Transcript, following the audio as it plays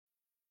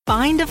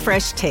Find a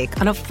fresh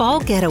take on a fall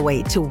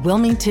getaway to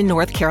Wilmington,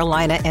 North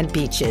Carolina and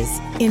beaches.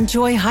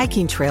 Enjoy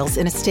hiking trails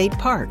in a state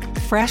park,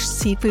 fresh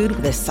seafood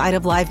with a side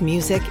of live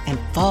music, and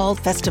fall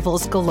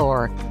festivals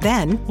galore.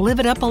 Then live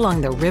it up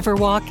along the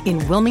Riverwalk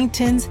in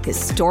Wilmington's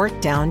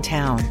historic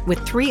downtown.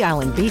 With 3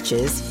 island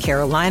beaches,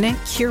 Carolina,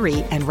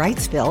 Curie, and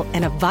Wrightsville,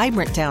 and a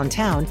vibrant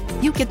downtown,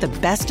 you get the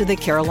best of the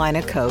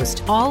Carolina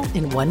coast all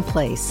in one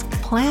place.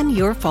 Plan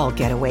your fall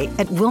getaway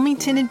at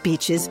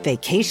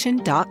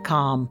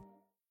WilmingtonandBeachesVacation.com.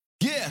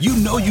 Yeah. You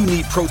know you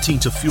need protein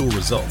to fuel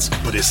results,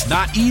 but it's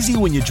not easy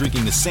when you're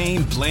drinking the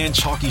same bland,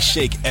 chalky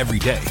shake every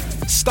day.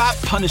 Stop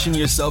punishing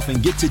yourself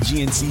and get to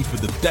GNC for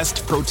the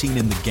best protein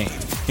in the game,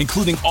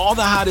 including all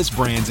the hottest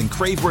brands and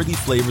crave-worthy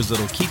flavors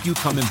that'll keep you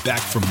coming back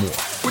for more.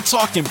 We're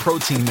talking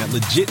protein that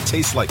legit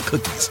tastes like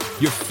cookies,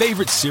 your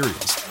favorite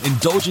cereals,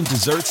 indulgent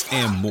desserts,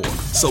 and more.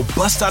 So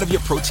bust out of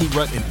your protein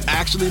rut and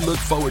actually look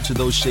forward to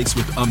those shakes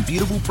with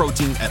unbeatable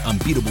protein at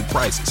unbeatable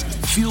prices.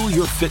 Fuel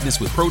your fitness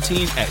with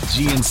protein at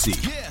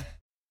GNC. Yeah.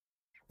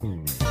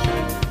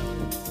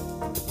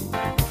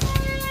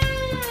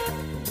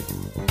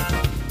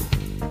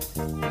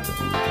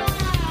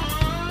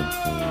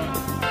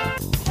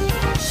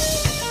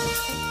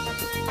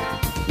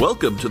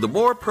 Welcome to The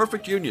More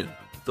Perfect Union,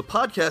 the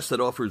podcast that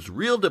offers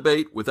real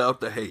debate without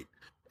the hate.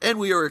 And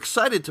we are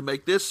excited to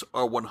make this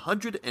our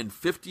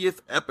 150th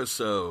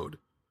episode.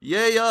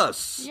 Yay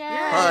us! Yay.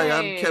 Hi,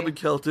 I'm Kevin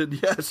Kelton.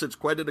 Yes, it's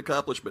quite an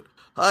accomplishment.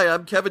 Hi,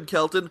 I'm Kevin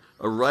Kelton,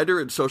 a writer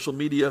and social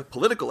media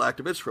political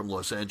activist from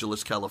Los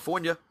Angeles,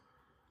 California.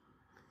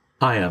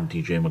 Hi, I'm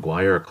TJ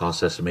McGuire, a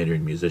cost estimator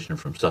and musician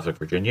from Suffolk,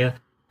 Virginia,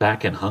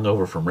 back and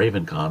hungover from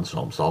RavenCon, so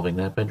I'm solving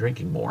that by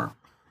drinking more.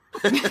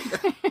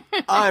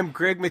 I'm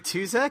Greg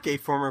Matuzak, a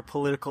former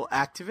political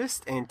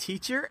activist and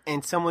teacher,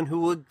 and someone who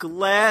would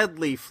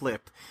gladly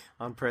flip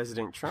on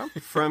President Trump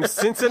from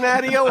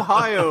Cincinnati,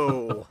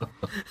 Ohio.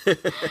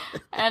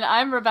 And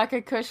I'm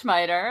Rebecca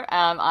Kushmiter.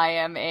 I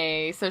am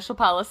a social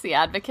policy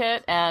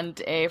advocate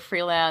and a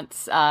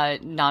freelance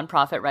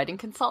nonprofit writing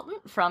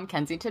consultant from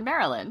Kensington,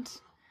 Maryland.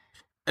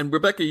 And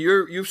Rebecca,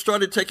 you've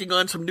started taking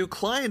on some new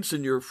clients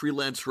in your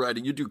freelance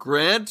writing. You do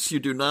grants, you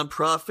do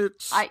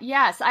nonprofits.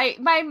 Yes,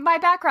 my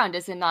background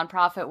is in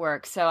nonprofit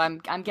work, so I'm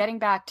getting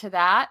back to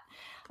that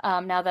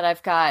now that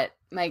I've got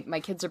my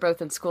kids are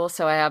both in school,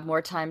 so I have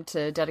more time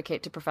to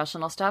dedicate to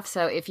professional stuff.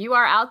 So if you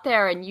are out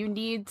there and you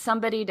need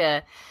somebody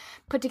to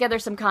put together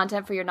some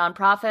content for your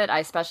nonprofit,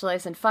 I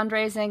specialize in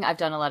fundraising. I've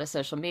done a lot of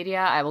social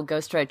media. I will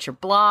ghostwrite your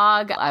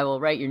blog. I will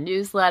write your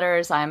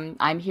newsletters.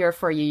 I'm here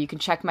for you. You can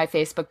check my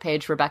Facebook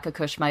page, Rebecca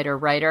Kushmiter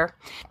Writer,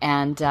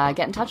 and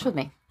get in touch with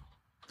me.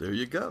 There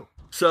you go.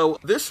 So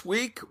this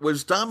week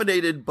was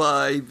dominated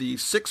by the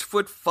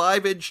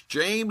 6'5"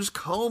 James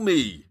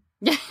Comey,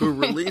 who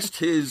released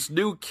his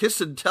new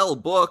Kiss and Tell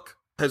book.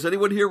 Has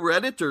anyone here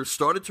read it or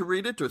started to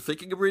read it or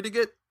thinking of reading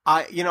it?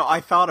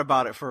 I thought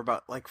about it for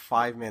about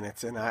 5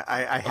 minutes, and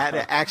I had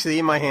it actually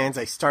in my hands.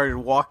 I started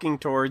walking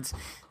towards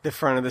the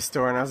front of the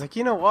store, and I was like,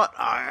 you know what?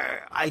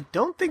 I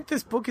don't think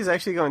this book is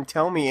actually going to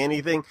tell me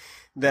anything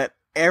that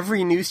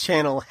every news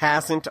channel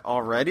hasn't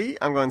already.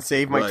 I'm going to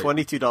save my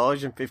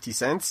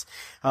 $22.50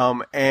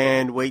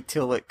 and wait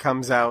till it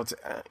comes out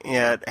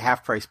at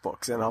half-price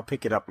books, and I'll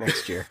pick it up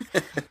next year.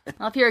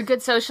 Well, if you're a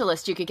good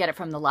socialist, you could get it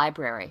from the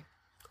library.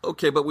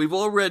 Okay, but we've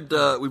all read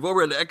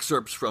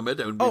excerpts from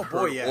it, and we've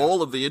heard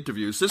all of the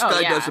interviews. This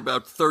guy does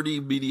about 30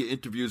 media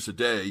interviews a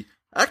day.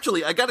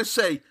 Actually, I got to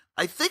say,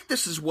 I think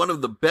this is one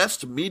of the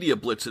best media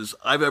blitzes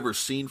I've ever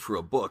seen for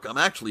a book. I'm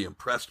actually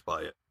impressed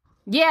by it.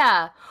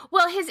 Yeah.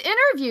 Well, his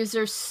interviews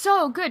are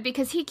so good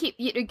because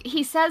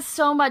he says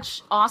so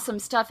much awesome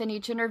stuff in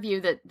each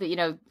interview that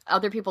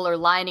other people are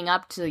lining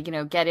up to,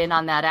 get in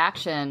on that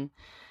action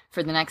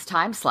for the next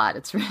time slot.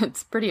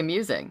 It's pretty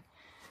amusing.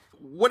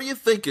 What do you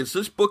think? Is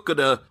this book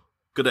gonna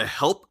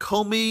help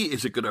Comey?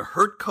 Is it gonna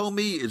hurt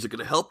Comey? Is it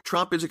gonna help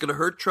Trump? Is it gonna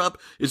hurt Trump?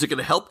 Is it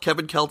gonna help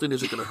Kevin Kelton?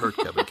 Is it gonna hurt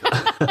Kevin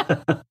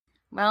Kelton?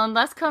 Well,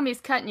 unless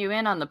Comey's cutting you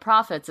in on the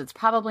profits, it's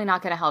probably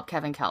not going to help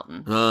Kevin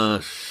Kelton.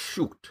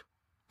 Shoot.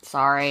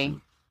 Sorry.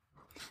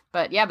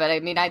 But I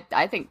mean,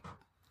 I think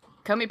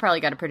Comey probably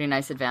got a pretty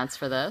nice advance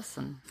for this.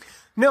 And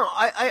No,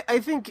 I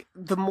think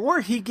the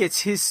more he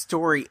gets his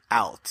story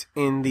out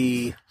in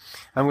the,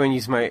 I'm going to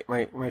use my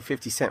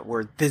 50-cent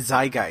word, the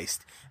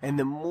zeitgeist, and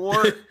the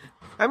more,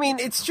 I mean,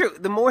 it's true,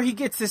 the more he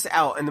gets this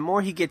out, and the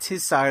more he gets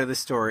his side of the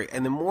story,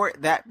 and the more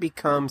that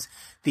becomes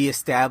the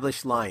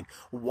established line.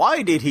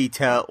 Why did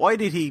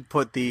he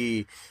put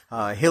the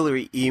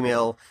Hillary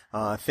email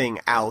thing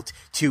out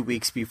 2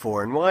 weeks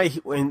before, and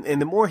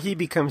and the more he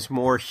becomes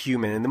more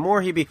human, and the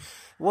more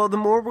the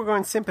more we're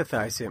going to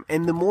sympathize him,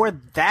 and the more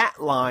that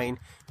line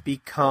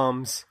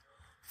becomes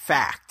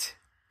fact,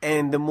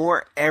 and the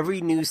more every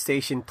news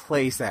station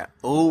plays that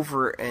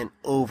over and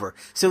over.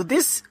 So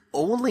this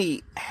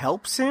only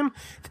helps him.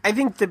 I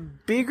think the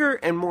bigger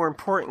and more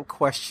important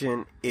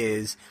question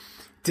is,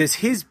 does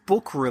his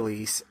book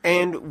release,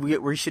 and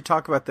we should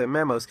talk about the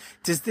memos,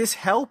 does this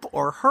help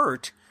or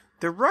hurt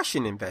the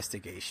Russian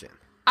investigation?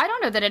 I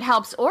don't know that it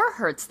helps or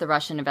hurts the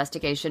Russian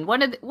investigation.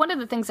 One of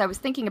the things I was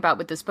thinking about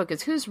with this book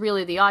is who's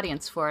really the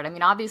audience for it. I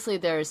mean, obviously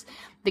there's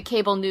the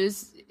cable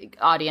news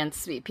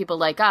audience, people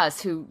like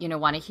us who,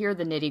 want to hear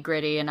the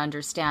nitty-gritty and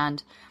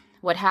understand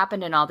what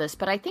happened in all this.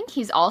 But I think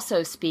he's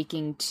also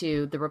speaking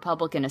to the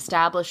Republican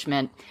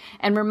establishment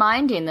and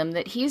reminding them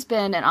that he's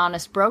been an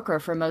honest broker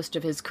for most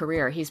of his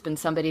career. He's been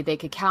somebody they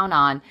could count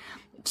on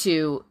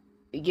to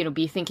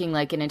be thinking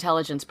like an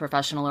intelligence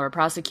professional or a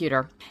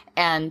prosecutor.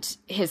 And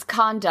his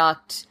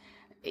conduct,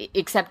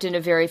 except in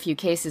a very few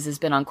cases, has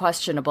been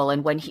unquestionable.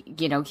 And when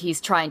he's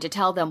trying to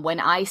tell them, when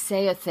I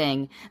say a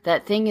thing,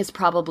 that thing is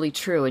probably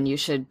true, and you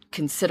should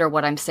consider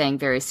what I'm saying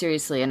very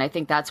seriously. And I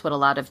think that's what a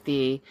lot of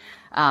the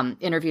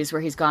interviews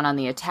where he's gone on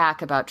the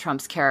attack about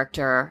Trump's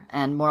character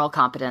and moral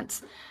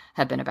competence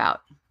have been about.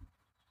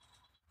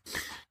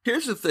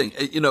 Here's the thing.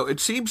 It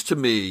seems to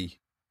me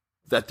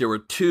that there are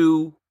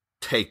two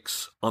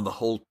takes on the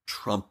whole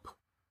Trump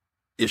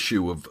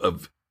issue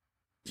of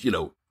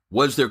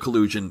was there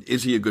collusion?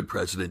 Is he a good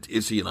president?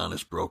 Is he an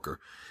honest broker?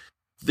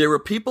 There are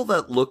people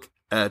that look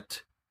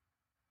at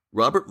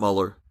Robert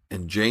Mueller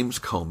and James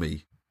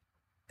Comey,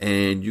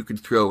 and you could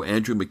throw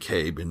Andrew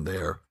McCabe in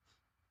there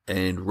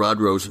and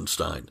Rod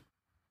Rosenstein,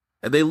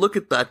 and they look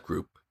at that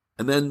group,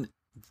 and then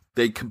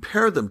they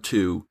compare them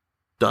to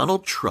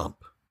Donald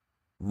Trump,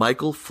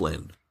 Michael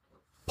Flynn,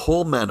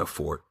 Paul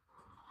Manafort,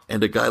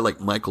 and a guy like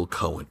Michael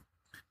Cohen.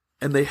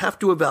 And they have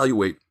to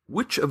evaluate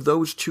which of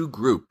those two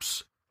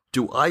groups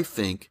do I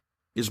think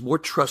is more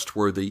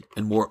trustworthy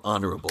and more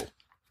honorable.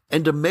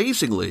 And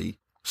amazingly,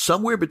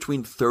 somewhere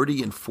between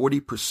 30 and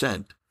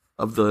 40%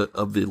 of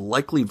the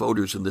likely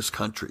voters in this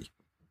country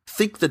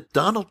think that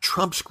Donald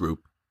Trump's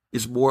group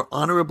is more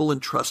honorable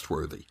and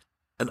trustworthy.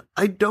 And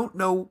I don't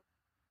know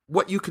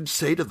what you can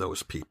say to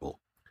those people.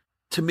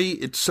 To me,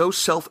 it's so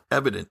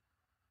self-evident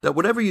that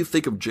whatever you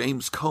think of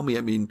James Comey,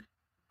 I mean,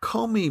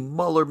 Comey,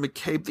 Mueller,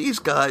 McCabe, these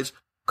guys,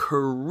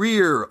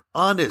 career,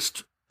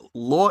 honest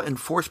law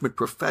enforcement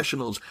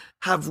professionals,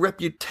 have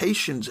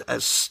reputations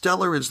as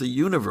stellar as the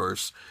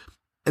universe.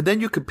 And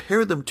then you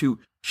compare them to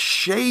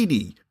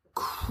shady,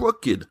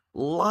 crooked,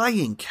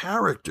 lying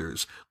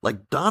characters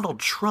like Donald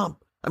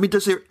Trump. I mean,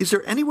 is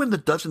there anyone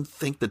that doesn't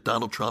think that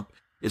Donald Trump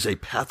is a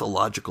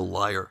pathological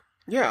liar?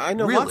 Yeah, I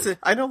know really?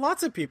 I know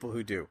lots of people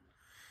who do.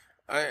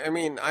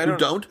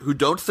 Who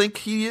don't think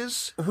he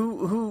is?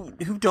 Who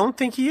don't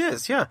think he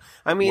is? Yeah,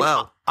 I mean,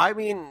 wow.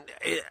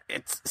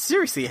 It's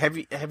seriously. Have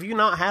you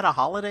not had a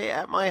holiday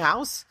at my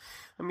house?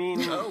 I mean,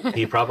 no.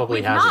 He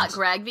probably hasn't. hasn't. Not,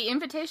 Greg. The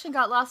invitation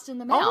got lost in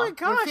the mail. Oh my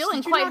gosh, you're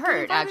feeling quite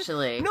hurt,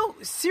 actually. No,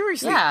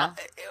 seriously. Yeah.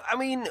 I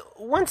mean,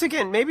 once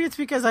again, maybe it's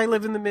because I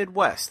live in the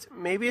Midwest.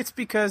 Maybe it's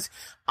because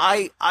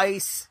I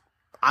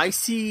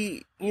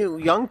see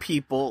young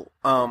people.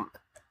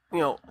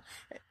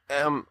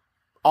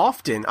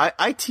 Often,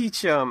 I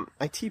teach in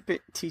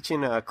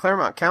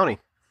Claremont County,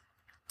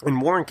 in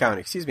Warren County,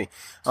 excuse me,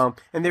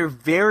 and they're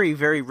very,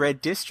 very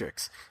red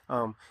districts,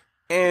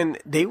 and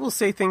they will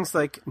say things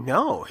like,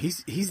 "No,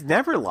 he's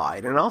never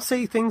lied," and I'll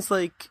say things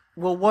like,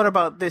 "Well, what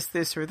about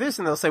this, or this?"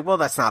 And they'll say, "Well,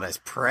 that's not as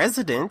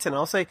president," and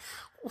I'll say,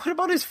 "What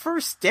about his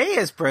first day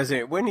as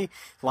president when he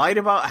lied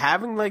about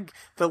having like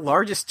the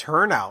largest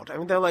turnout?" I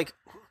mean, they're like,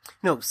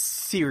 "No,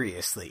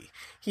 seriously,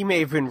 he may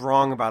have been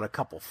wrong about a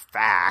couple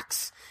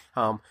facts."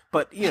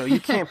 But you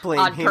can't blame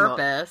on him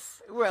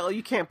purpose.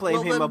 you can't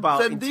blame him about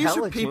then intelligence.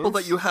 These are people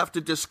that you have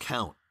to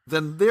discount.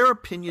 Then their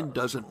opinion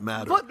doesn't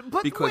matter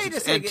because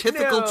it's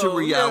antithetical to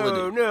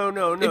reality.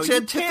 No. It's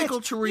antithetical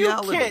to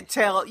reality.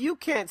 You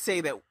can't say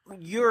that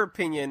your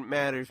opinion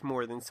matters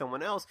more than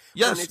someone else.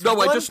 Yes,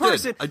 no, I just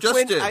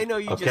did. I know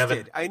you just Kevin,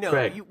 did. I know.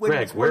 Greg,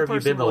 where have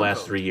you been the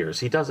last 3 years?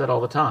 He does that all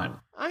the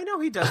time. I know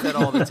he does that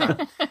all the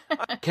time.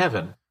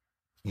 Kevin,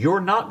 you're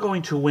not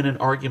going to win an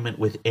argument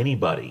with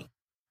anybody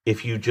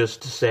if you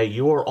just say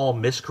you are all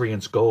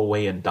miscreants, go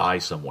away and die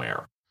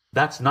somewhere.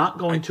 That's not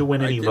going to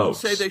win any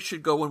votes. I didn't say they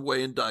should go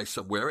away and die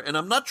somewhere, and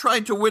I'm not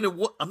trying to win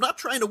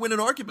an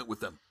argument with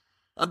them.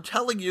 I'm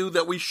telling you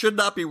that we should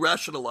not be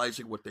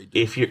rationalizing what they do.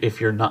 If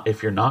you're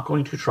not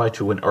going to try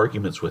to win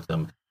arguments with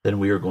them, then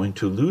we are going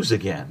to lose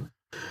again,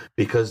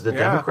 because the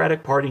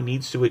Democratic Party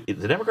needs to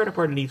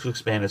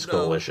expand its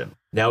coalition.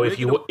 Now, we're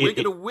going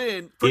to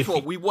win. First of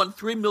all, we won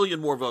 3 million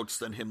more votes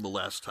than him the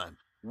last time.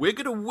 We're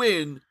going to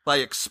win by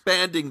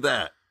expanding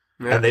that.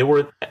 Yeah. And they were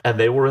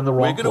in the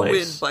wrong place. We're going to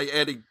win by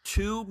adding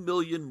 2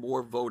 million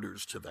more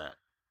voters to that.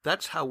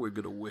 That's how we're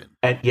going to win.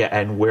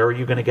 And where are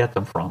you going to get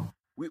them from?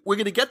 We're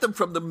going to get them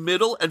from the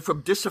middle and from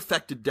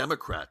disaffected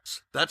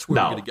Democrats. That's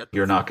where we're going to get them.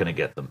 You're not going to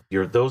get them.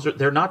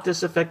 They're not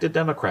disaffected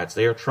Democrats.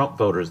 They are Trump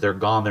voters. They're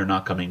gone. They're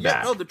not coming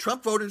back. No, the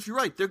Trump voters, you're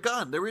right. They're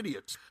gone. They're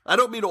idiots. I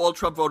don't mean all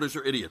Trump voters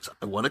are idiots.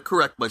 I want to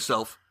correct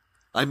myself.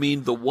 I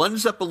mean the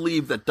ones that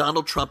believe that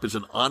Donald Trump is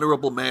an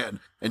honorable man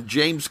and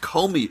James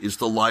Comey is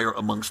the liar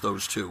amongst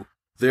those two.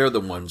 They're the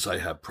ones I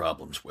have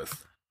problems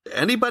with.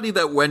 Anybody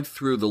that went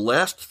through the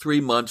last 3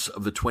 months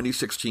of the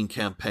 2016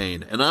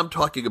 campaign, and I'm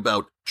talking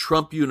about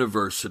Trump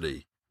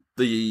University,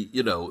 the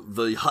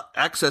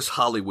Access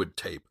Hollywood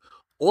tape,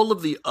 all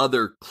of the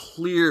other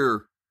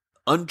clear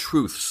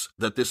untruths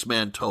that this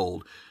man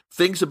told,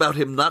 things about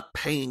him not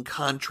paying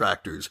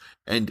contractors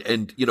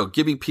and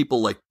giving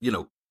people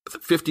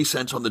 50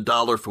 cents on the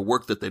dollar for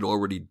work that they'd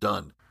already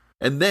done.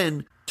 And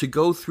then to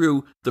go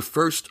through the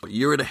first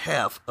year and a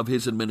half of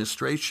his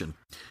administration.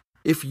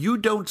 If you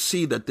don't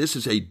see that this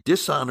is a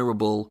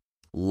dishonorable,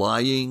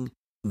 lying,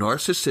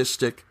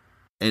 narcissistic,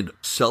 and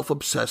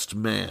self-obsessed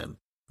man,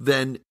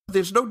 then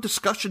there's no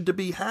discussion to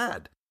be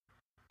had.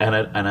 And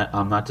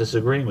I'm not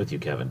disagreeing with you,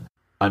 Kevin.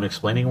 I'm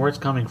explaining where it's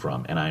coming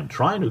from, and I'm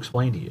trying to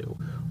explain to you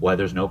why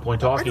there's no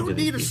point talking to these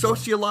people. I don't need a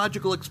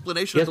sociological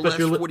explanation of the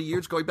last 40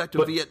 years going back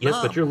to Vietnam.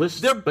 Yes, but your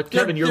listeners,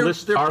 Kevin, our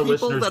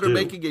listeners that are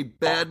making a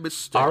bad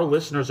mistake. Our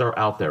listeners are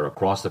out there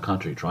across the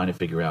country trying to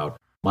figure out,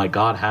 my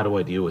God, how do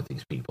I deal with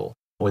these people?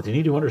 What they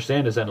need to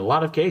understand is that in a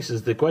lot of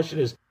cases, the question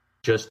is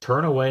just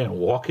turn away and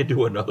walk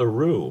into another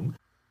room,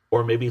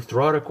 or maybe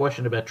throw out a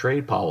question about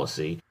trade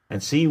policy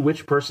and see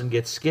which person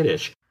gets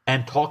skittish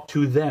and talk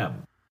to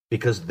them.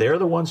 Because they're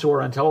the ones who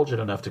are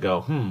intelligent enough to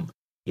go,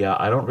 yeah,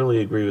 I don't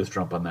really agree with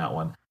Trump on that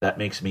one. That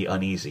makes me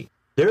uneasy.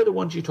 They're the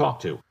ones you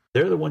talk to.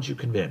 They're the ones you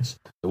convince.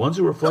 The ones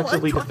who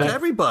reflexively defend. I talk to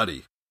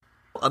everybody.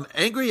 I'm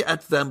angry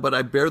at them, but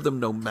I bear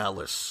them no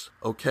malice,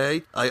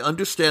 okay? I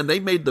understand they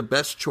made the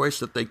best choice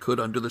that they could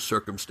under the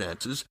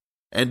circumstances,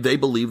 and they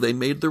believe they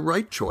made the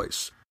right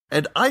choice.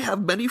 And I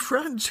have many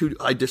friends who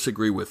I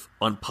disagree with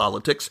on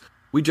politics.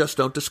 We just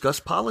don't discuss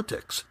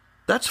politics.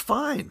 That's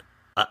fine.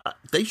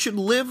 They should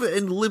live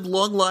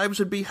long lives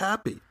and be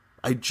happy.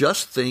 I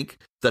just think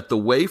that the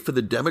way for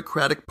the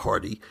Democratic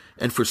Party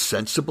and for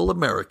sensible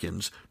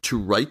Americans to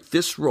right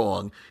this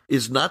wrong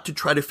is not to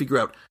try to figure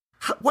out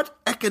what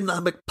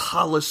economic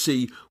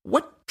policy,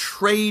 what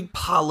trade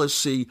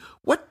policy,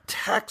 what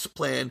tax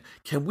plan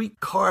can we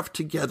carve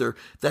together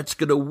that's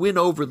going to win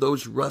over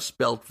those Rust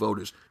Belt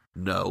voters.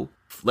 No,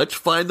 let's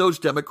find those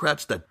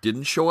Democrats that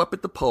didn't show up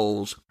at the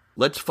polls.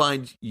 Let's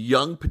find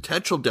young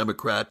potential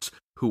Democrats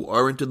who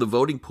aren't in the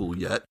voting pool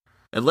yet,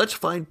 and let's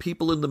find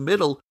people in the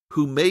middle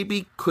who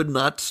maybe could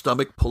not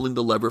stomach pulling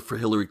the lever for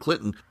Hillary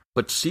Clinton,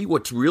 but see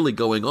what's really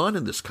going on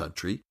in this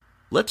country.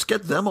 Let's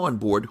get them on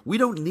board. We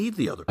don't need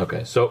the other.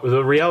 Okay, so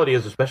the reality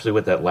is, especially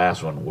with that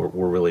last one,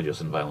 we're really just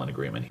in violent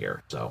agreement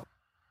here. So,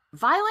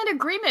 violent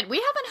agreement?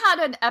 We haven't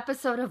had an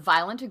episode of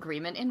violent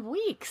agreement in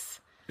weeks.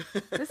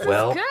 This is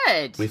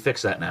good. We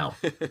fix that now.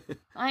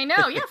 I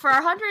know. Yeah, for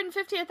our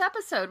 150th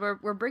episode,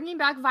 we're bringing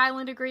back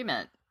violent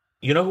agreement.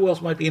 You know who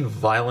else might be in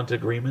violent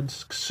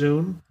agreements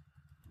soon?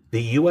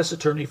 The U.S.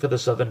 Attorney for the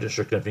Southern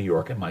District of New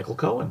York and Michael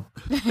Cohen.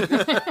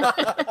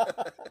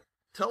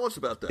 Tell us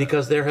about that.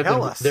 Because there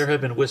have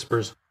been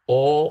whispers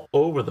all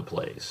over the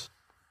place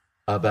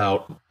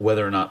about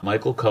whether or not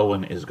Michael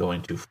Cohen is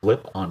going to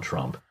flip on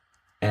Trump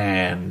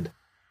and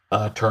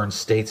turn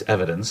state's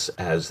evidence,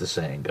 as the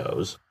saying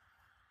goes.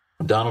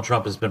 Donald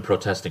Trump has been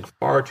protesting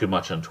far too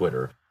much on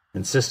Twitter,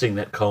 insisting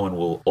that Cohen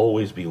will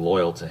always be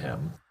loyal to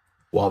him.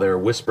 While there are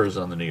whispers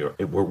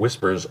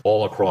whispers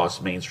all across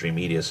mainstream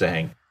media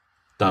saying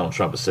Donald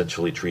Trump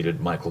essentially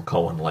treated Michael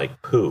Cohen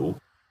like poo,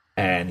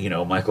 and,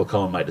 Michael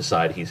Cohen might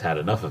decide he's had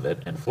enough of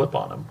it and flip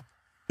on him.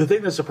 The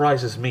thing that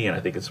surprises me, and I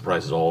think it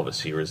surprises all of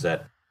us here, is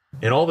that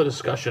in all the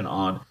discussion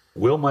on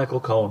will Michael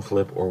Cohen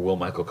flip or will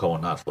Michael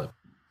Cohen not flip,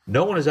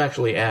 no one has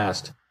actually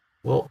asked,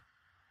 well,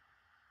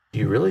 do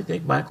you really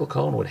think Michael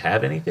Cohen would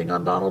have anything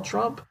on Donald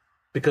Trump?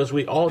 Because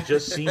we all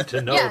just seem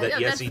to know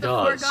that yes, he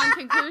does. That's the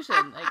foregone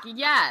conclusion.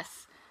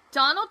 Yes,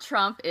 Donald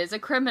Trump is a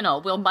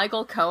criminal. Will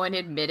Michael Cohen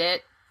admit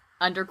it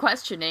under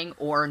questioning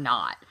or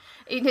not?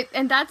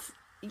 And that's,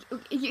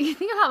 you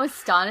think of how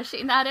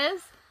astonishing that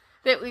is?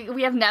 That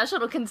we have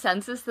national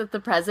consensus that the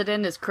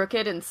president is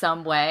crooked in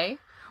some way,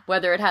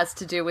 whether it has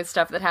to do with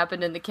stuff that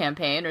happened in the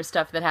campaign or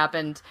stuff that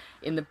happened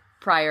in the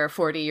prior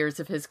 40 years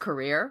of his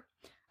career.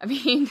 I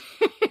mean,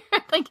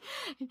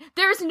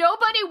 there's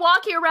nobody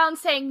walking around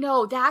saying,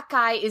 no, that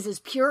guy is as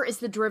pure as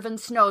the driven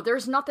snow.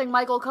 There's nothing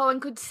Michael Cohen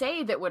could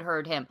say that would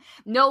hurt him.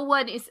 No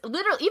one is,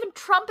 literally, even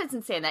Trump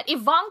isn't saying that.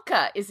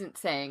 Ivanka isn't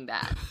saying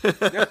that.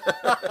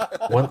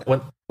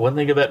 One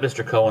thing about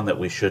Mr. Cohen that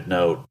we should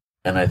note,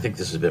 and I think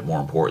this is a bit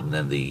more important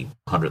than the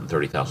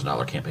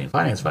 $130,000 campaign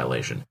finance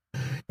violation.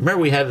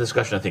 Remember we had a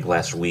discussion, I think,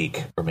 last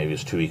week, or maybe it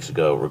was 2 weeks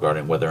ago,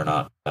 regarding whether or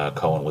not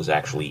Cohen was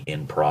actually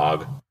in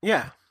Prague.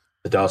 Yeah.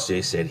 The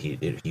dossier said he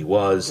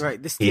was.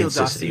 Right, the Steele dossier.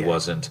 He insisted he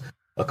wasn't.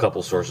 A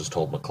couple sources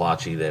told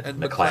McClatchy that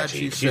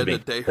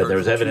that there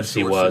was evidence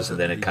he was, and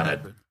then it kind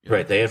of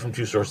right. They had from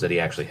two sources that he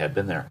actually had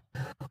been there.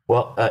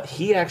 Well,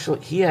 he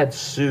had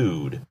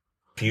sued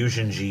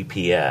Fusion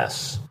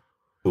GPS,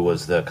 who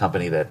was the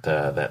company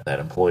that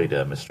employed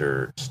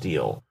Mr.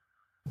 Steele,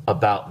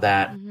 about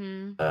that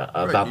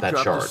that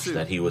charge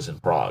that he was in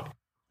Prague.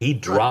 He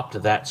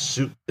dropped that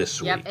suit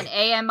this week. Yep,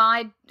 and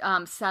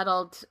AMI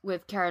settled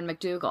with Karen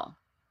McDougal,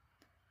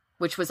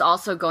 which was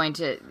also going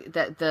to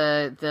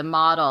the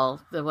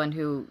model, the one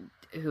who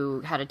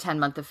had a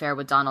 10-month affair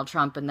with Donald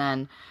Trump, and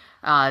then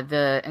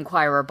the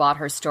Inquirer bought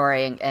her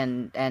story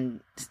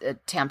and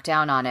tamped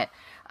down on it.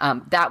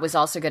 That was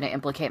also going to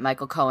implicate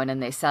Michael Cohen,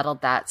 and they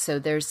settled that. So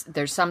there's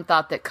some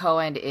thought that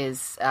Cohen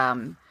is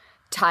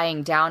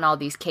tying down all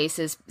these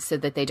cases so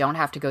that they don't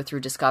have to go through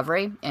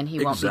discovery, and he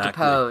won't be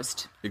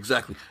deposed.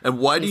 Exactly. And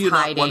why do you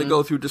not want to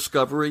go through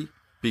discovery?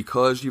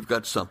 Because you've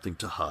got something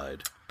to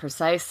hide.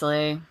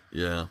 Precisely.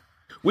 Yeah.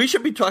 We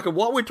should be talking,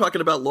 while we're talking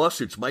about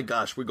lawsuits, my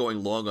gosh, we're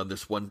going long on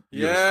this one.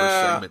 First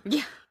segment.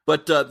 Yeah.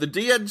 But the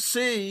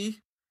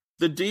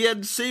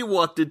DNC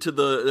walked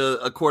into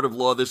a court of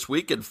law this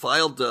week and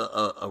filed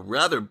a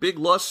rather big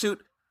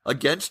lawsuit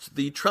against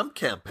the Trump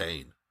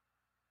campaign.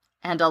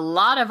 And a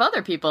lot of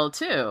other people,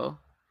 too.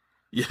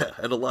 Yeah,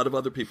 and a lot of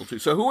other people, too.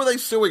 So who are they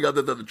suing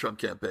other than the Trump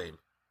campaign?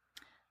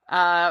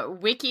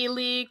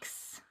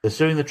 WikiLeaks. They're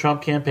suing the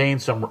Trump campaign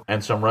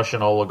and some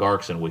Russian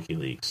oligarchs in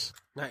WikiLeaks.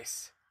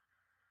 Nice.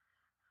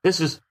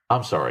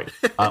 I'm sorry,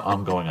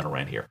 I'm going on a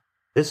rant here.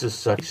 This is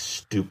such a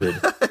stupid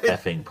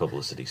effing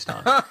publicity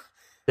stunt.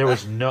 There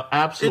was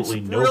absolutely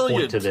no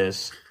point to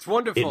this. It's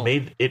wonderful.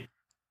 It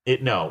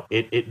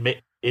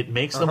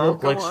makes them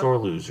look like sore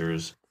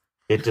losers.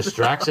 It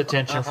distracts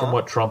attention from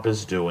what Trump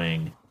is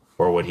doing,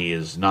 or what he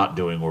is not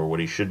doing, or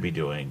what he should be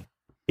doing.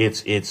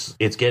 It's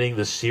getting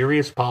the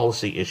serious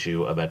policy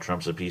issue about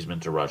Trump's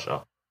appeasement to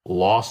Russia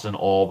lost in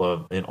all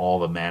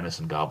the madness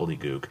and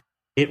gobbledygook.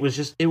 It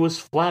was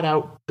flat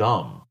out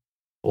dumb.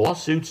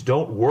 Lawsuits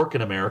don't work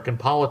in American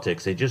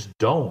politics. They just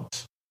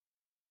don't.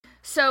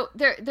 So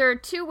there are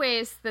two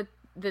ways that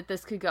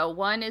this could go.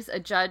 One is a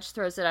judge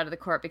throws it out of the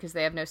court because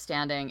they have no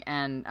standing,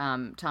 and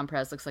Tom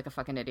Perez looks like a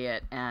fucking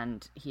idiot,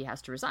 and he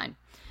has to resign.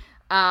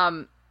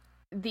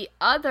 The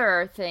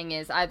other thing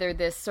is either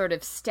this sort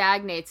of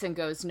stagnates and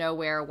goes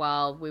nowhere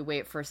while we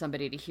wait for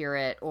somebody to hear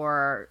it,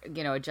 or,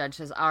 a judge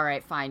says, all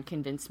right, fine,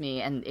 convince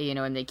me, and,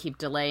 and they keep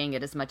delaying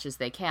it as much as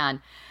they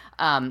can,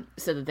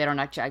 so that they don't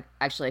actually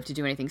have to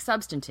do anything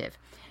substantive.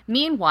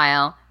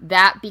 Meanwhile,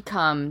 that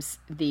becomes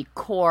the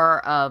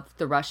core of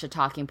the Russia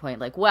talking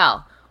point, like,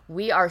 well,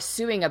 we are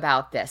suing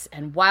about this,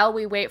 and while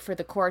we wait for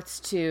the courts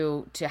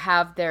to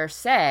have their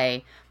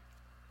say,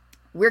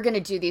 we're going to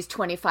do these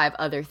 25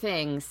 other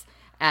things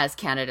as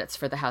candidates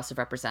for the House of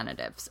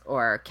Representatives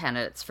or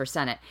candidates for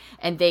Senate.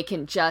 And they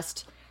can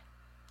just,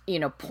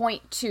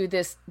 point to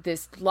this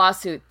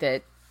lawsuit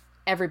that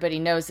everybody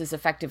knows is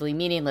effectively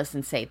meaningless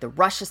and say, the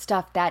Russia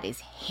stuff, that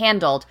is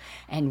handled,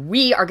 and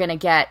we are going to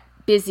get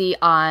busy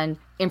on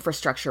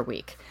Infrastructure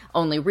Week.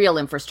 Only real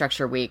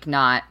Infrastructure Week,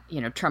 not,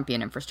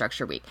 Trumpian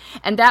Infrastructure Week.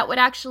 And that would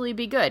actually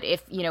be good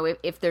if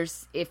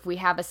we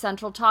have a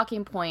central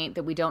talking point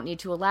that we don't need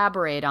to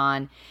elaborate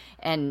on,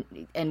 and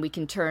we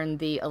can turn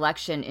the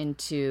election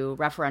into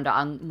referenda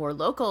on more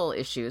local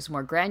issues,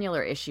 more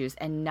granular issues,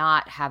 and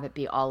not have it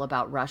be all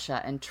about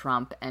Russia and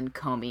Trump and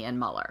Comey and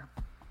Mueller.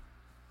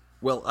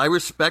 Well, I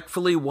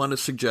respectfully want to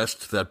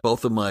suggest that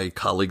both of my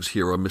colleagues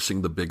here are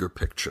missing the bigger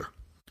picture.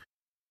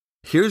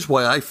 Here's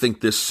why I think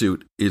this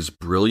suit is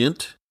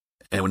brilliant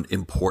and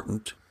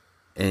important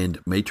and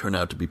may turn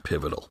out to be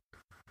pivotal.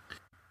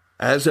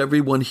 As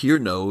everyone here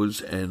knows,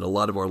 and a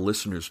lot of our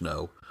listeners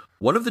know,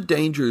 one of the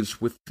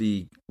dangers with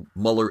the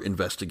Mueller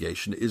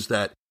investigation is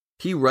that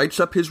he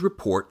writes up his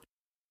report,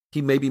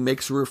 he maybe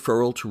makes a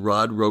referral to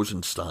Rod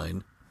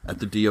Rosenstein at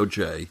the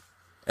DOJ,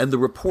 and the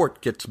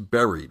report gets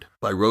buried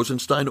by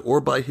Rosenstein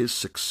or by his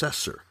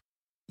successor.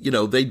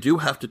 They do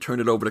have to turn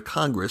it over to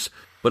Congress,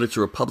 but it's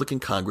a Republican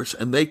Congress,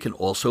 and they can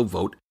also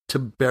vote to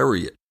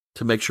bury it,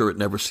 to make sure it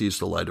never sees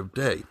the light of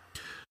day.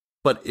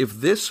 But if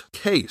this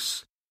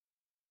case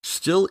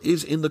still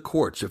is in the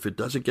courts, if it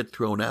doesn't get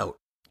thrown out,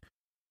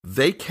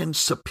 they can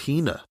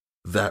subpoena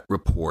that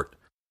report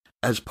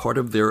as part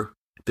of their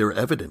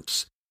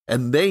evidence,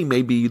 and they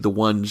may be the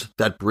ones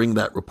that bring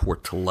that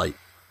report to light.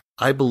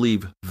 I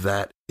believe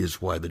that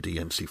is why the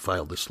DNC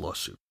filed this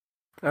lawsuit.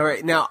 All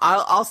right, now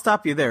I'll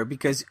stop you there,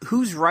 because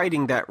who's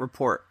writing that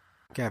report,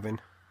 Kevin?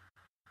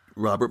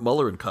 Robert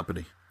Mueller and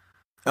Company.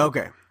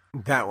 Okay,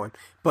 that one.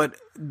 But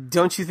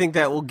don't you think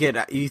that will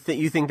get? You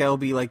think that will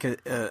be like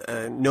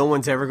a no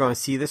one's ever going to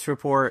see this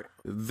report?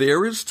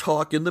 There is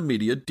talk in the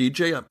media.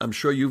 DJ, I'm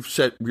sure you've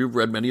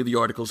read many of the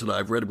articles that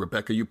I've read.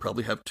 Rebecca, you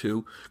probably have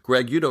too.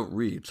 Greg, you don't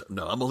read.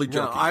 No, I'm only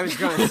joking. No, I was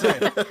going to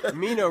say,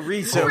 me no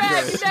read so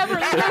Greg good. never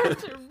learned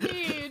to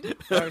read.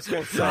 I was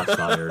going to say, shots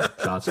fired.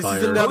 Shots this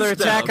fired. is another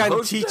Post attack down, on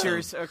post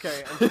teachers. down.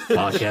 Okay.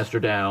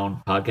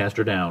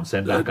 Podcaster down.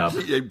 Send back up.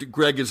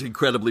 Greg is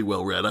incredibly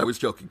well read. I was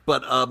joking,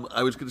 but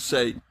I was going to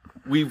say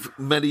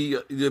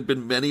there have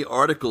been many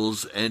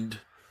articles and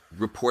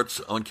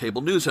reports on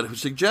cable news that have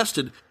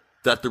suggested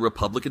that the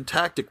Republican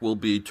tactic will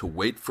be to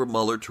wait for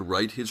Mueller to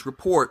write his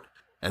report,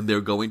 and they're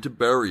going to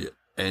bury it,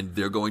 and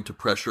they're going to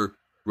pressure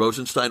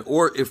Rosenstein,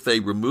 or if they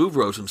remove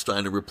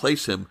Rosenstein and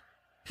replace him,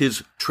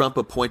 his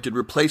Trump-appointed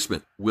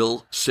replacement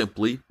will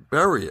simply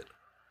bury it.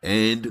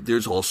 And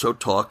there's also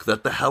talk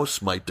that the House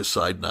might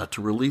decide not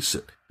to release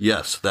it.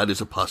 Yes, that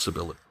is a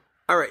possibility.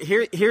 All right,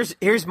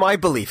 here's my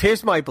belief.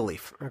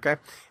 Okay,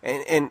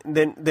 and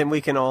then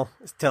we can all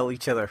tell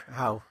each other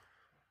how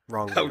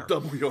wrong we are. How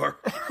dumb we are.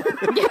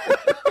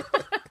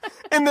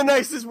 In the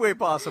nicest way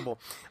possible.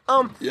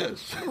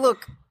 Yes.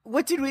 Look,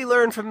 what did we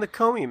learn from the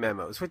Comey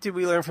memos? What did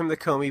we learn from the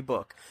Comey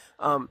book?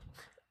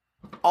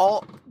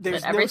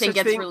 there's everything no such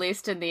gets thing,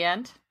 released in the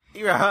end.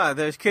 Yeah,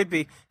 there could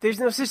be. There's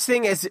no such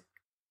thing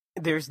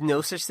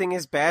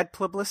as bad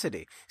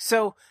publicity.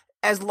 So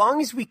as long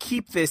as we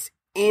keep this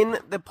in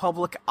the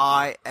public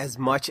eye as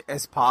much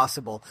as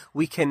possible,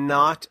 we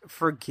cannot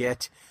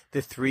forget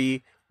the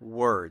 3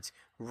 words: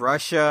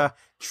 Russia,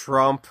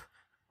 Trump,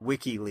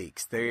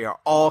 WikiLeaks. They are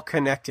all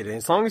connected. And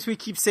as long as we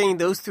keep saying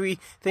those 3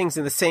 things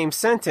in the same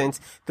sentence,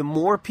 the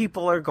more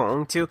people are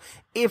going to,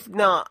 if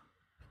not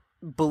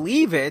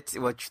believe it,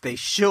 which they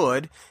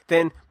should,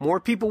 then more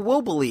people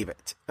will believe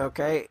it.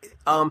 Okay?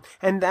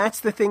 And that's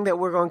the thing that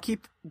we're going to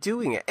keep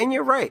doing it. And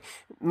you're right.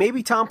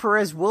 Maybe Tom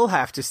Perez will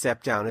have to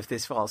step down if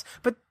this falls.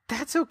 But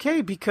that's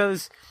okay,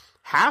 because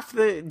half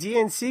the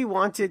DNC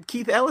wanted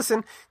Keith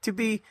Ellison to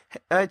be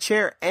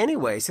chair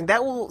anyways. And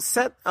that will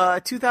set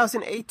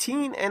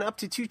 2018 and up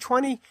to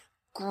 2020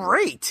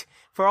 great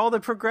for all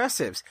the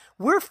progressives.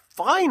 We're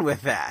fine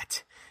with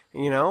that,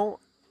 you know?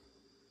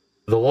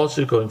 The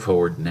lawsuit going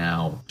forward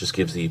now just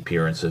gives the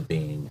appearance of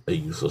being a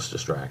useless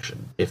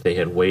distraction. If they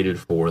had waited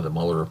for the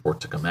Mueller report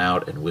to come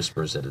out and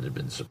whispers that it had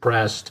been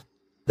suppressed,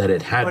 that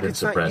it had been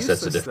suppressed,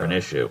 that's a different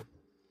issue.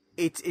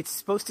 It's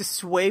supposed to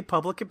sway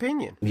public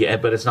opinion. Yeah,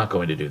 but it's not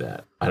going to do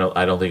that. I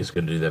don't think it's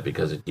going to do that,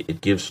 because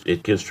it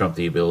gives Trump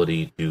the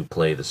ability to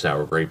play the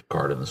sour grape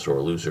card and the sore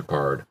loser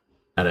card,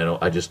 and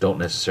I just don't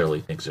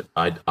necessarily think so.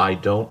 I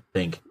don't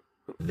think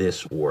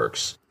this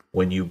works.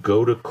 When you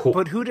go to court,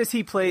 but who does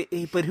he play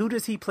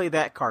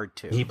that card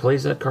to? He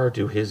plays that card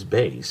to his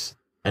base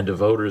and to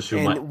voters who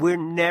might. We are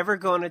never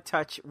going to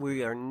touch.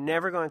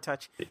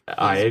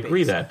 I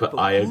agree that, but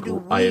I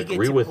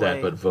agree with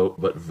that. But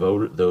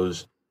vote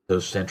those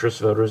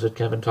centrist voters that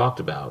Kevin talked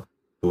about,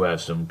 who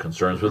have some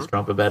concerns with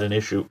Trump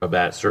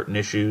about certain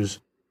issues,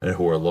 and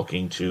who are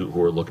looking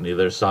to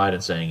their side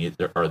and saying,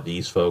 there are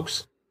these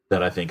folks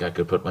that I think I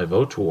could put my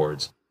vote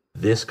towards.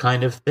 This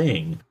kind of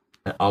thing.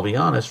 I'll be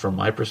honest, from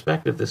my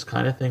perspective, this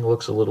kind of thing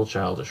looks a little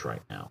childish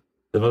right now.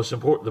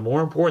 The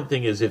more important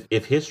thing is if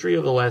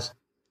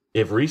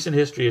recent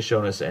history has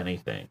shown us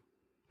anything,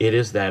 it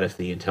is that if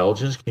the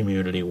intelligence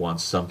community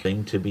wants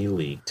something to be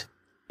leaked,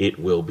 it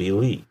will be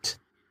leaked.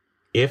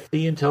 If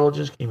the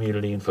intelligence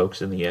community and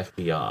folks in the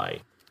FBI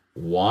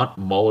want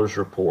Mueller's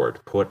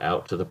report put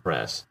out to the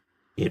press,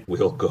 it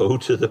will go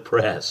to the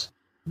press.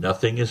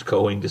 Nothing is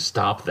going to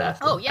stop that.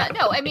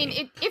 I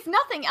mean, if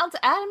nothing else,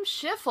 Adam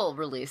Schiff will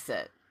release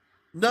it.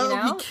 No,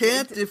 he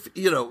can't.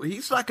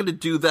 He's not going to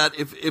do that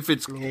if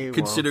it's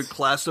considered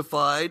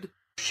classified.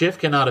 Schiff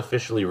cannot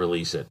officially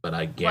release it, but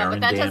I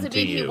guarantee but that doesn't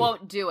mean he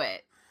won't do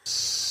it.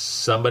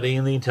 Somebody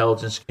in the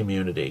intelligence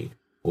community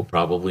will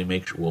probably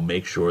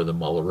make sure the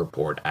Mueller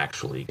report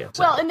actually gets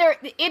out. Well, and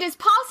it is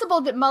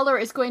possible that Mueller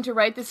is going to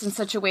write this in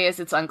such a way as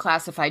it's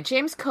unclassified.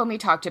 James Comey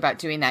talked about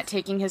doing that,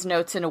 taking his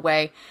notes in a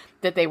way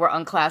that they were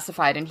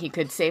unclassified and he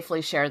could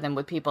safely share them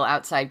with people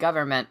outside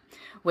government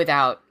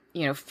without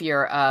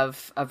fear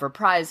of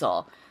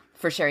reprisal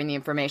for sharing the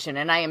information.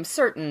 And I am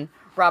certain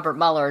Robert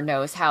Mueller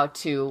knows how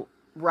to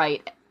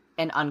write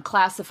an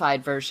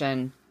unclassified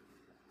version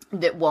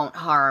that won't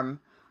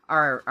harm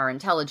our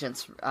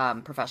intelligence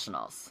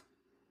professionals.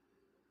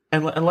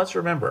 And let's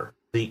remember,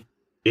 it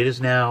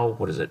is now,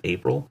 what is it,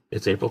 April?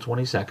 It's April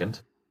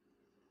 22nd.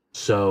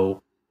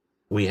 So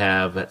we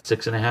have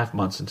 6.5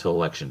 months until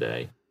Election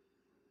Day.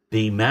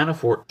 The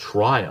Manafort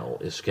trial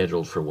is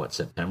scheduled for,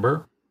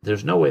 September?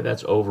 There's no way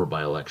that's over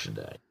by Election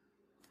Day.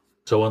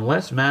 So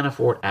unless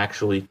Manafort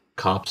actually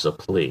cops a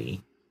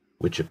plea,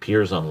 which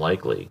appears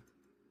unlikely,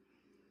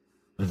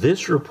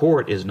 this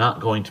report is not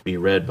going to be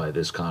read by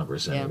this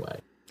Congress anyway.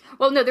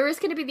 Well, no, there is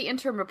going to be the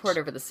interim report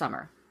over the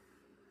summer.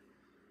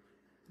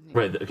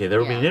 Right. Okay. There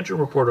will be an interim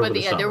report over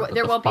the summer.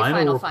 There won't be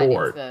final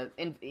report,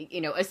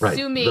 findings.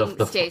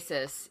 Assuming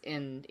stasis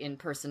in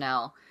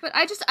personnel. But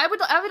I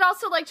would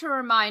also like to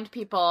remind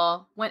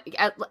people,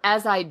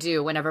 as I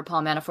do whenever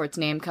Paul Manafort's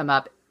name come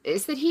up,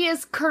 is that he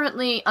is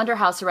currently under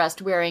house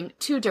arrest wearing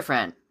 2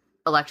 different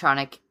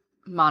electronic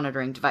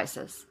monitoring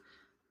devices.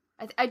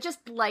 I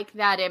just like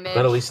that image.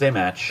 But at least they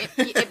match.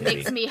 It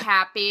makes me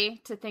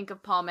happy to think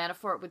of Paul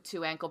Manafort with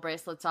 2 ankle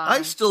bracelets on.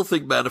 I still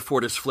think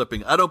Manafort is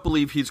flipping. I don't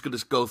believe he's going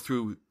to go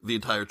through the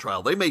entire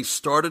trial. They may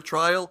start a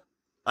trial.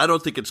 I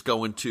don't think it's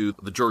going to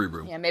the jury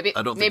room. Yeah, maybe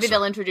so.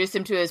 They'll introduce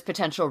him to his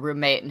potential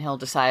roommate and he'll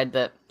decide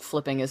that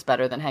flipping is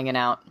better than hanging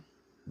out.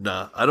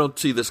 Nah, I don't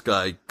see this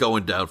guy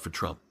going down for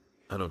Trump.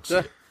 I don't see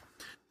it.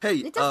 Hey,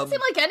 it doesn't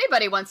seem like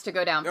anybody wants to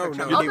go down for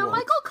Trump. Although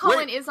Michael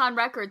Cohen is on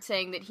record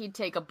saying that he'd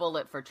take a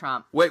bullet for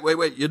Trump. Wait.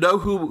 You know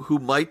who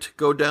might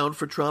go down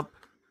for Trump?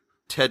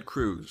 Ted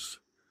Cruz.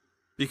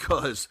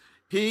 Because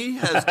he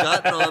has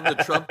gotten on the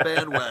Trump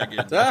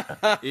bandwagon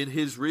in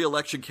his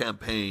re-election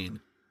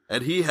campaign,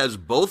 and he has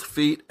both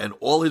feet and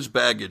all his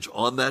baggage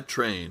on that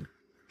train.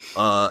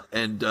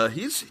 And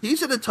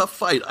he's in a tough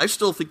fight. I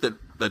still think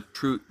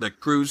that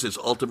Cruz is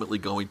ultimately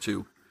going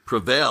to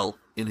prevail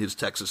in his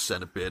Texas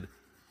Senate bid.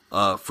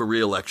 For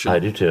re-election. I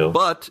do too.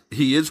 But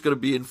he is going to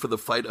be in for the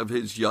fight of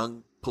his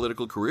young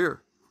political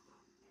career.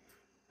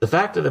 The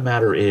fact of the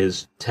matter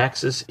is,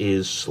 Texas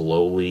is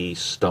slowly,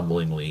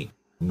 stumblingly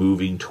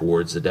moving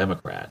towards the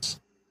Democrats.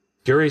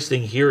 Curious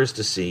thing here is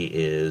to see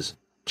is,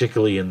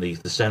 particularly in the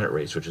Senate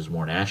race, which is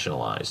more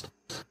nationalized,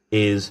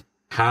 is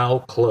how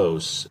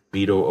close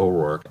Beto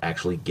O'Rourke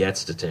actually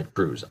gets to Ted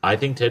Cruz. I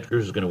think Ted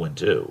Cruz is going to win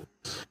too.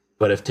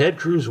 But if Ted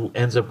Cruz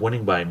ends up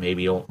winning by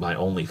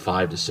only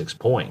 5 to 6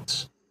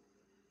 points,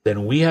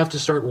 then we have to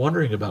start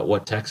wondering about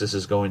what Texas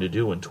is going to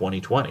do in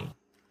 2020.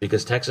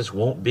 Because Texas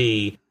won't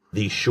be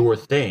the sure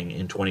thing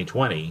in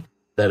 2020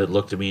 that it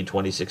looked to be in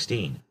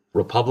 2016.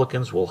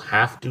 Republicans will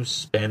have to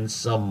spend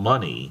some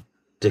money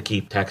to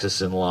keep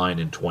Texas in line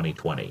in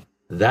 2020.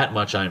 That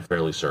much I'm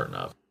fairly certain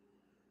of.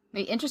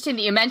 Interesting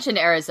that you mentioned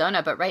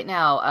Arizona, but right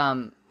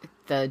now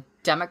the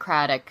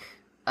Democratic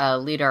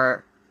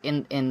leader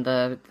in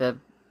the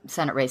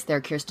Senate race there,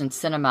 Kyrsten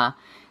Sinema,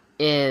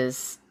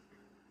 is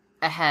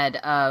ahead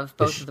of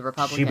both of the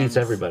Republicans. She beats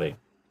everybody.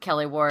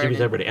 Kelly Ward, she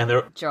beats everybody, and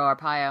Joe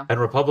Arpaio,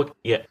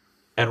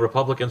 and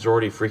Republicans are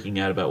already freaking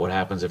out about what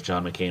happens if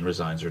John McCain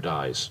resigns or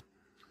dies.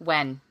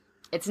 When?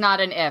 It's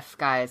not an if,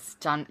 guys.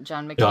 John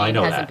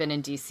McCain hasn't been in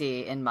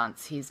D.C. in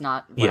months. He's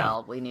not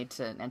well. Yeah. We need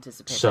to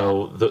anticipate.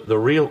 So the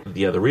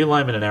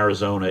realignment in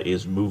Arizona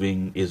is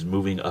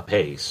moving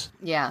apace.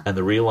 Yeah, and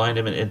the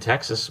realignment in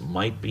Texas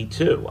might be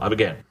too.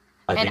 Again,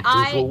 I think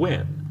Cruz will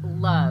win.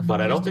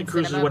 But I don't think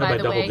Cruz is winning by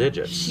double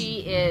digits. She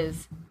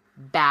is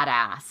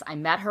badass. I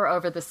met her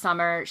over the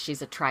summer.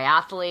 She's a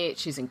triathlete.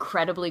 She's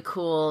incredibly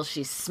cool.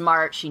 She's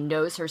smart. She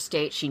knows her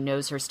state. She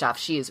knows her stuff.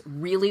 She is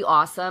really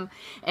awesome,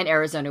 and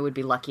Arizona would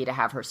be lucky to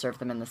have her serve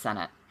them in the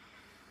Senate.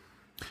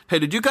 Hey,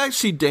 did you guys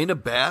see Dana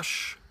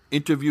Bash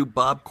interview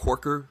Bob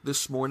Corker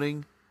this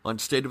morning on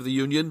State of the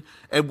Union?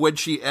 And when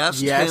she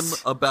asked him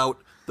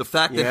about the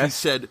fact that he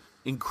said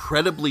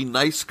incredibly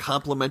nice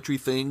complimentary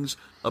things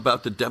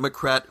about the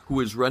Democrat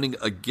who is running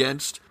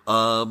against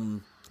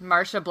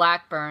Marsha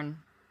Blackburn.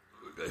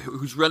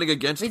 Who's running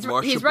against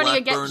Marsha He's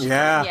running Blackburn? Against,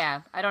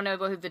 yeah. I don't know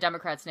who the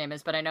Democrat's name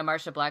is, but I know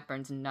Marsha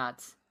Blackburn's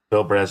nuts.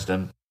 Bill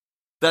Breston.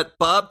 That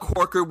Bob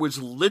Corker was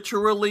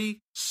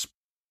literally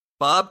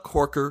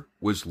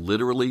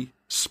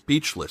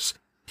speechless.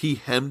 He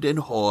hemmed and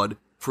hawed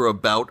for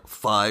about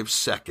 5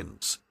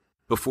 seconds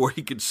before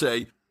he could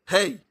say,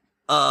 hey,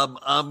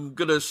 I'm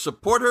going to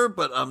support her,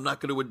 but I'm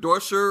not going to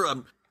endorse her.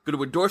 I'm going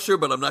to endorse her,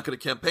 but I'm not going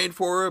to campaign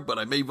for her, but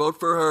I may vote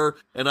for her,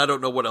 and I don't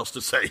know what else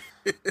to say.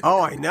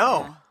 Oh, I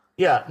know.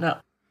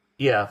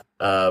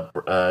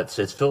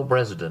 It's Phil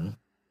Bresden.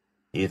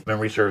 If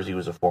memory serves, he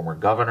was a former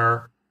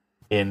governor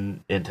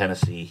in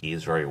Tennessee. He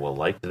is very well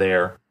liked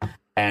there,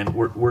 and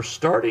we're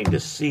starting to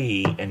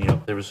see.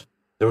 And there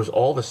was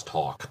all this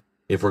talk.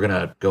 If we're going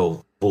to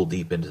go full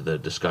deep into the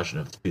discussion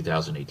of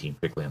 2018,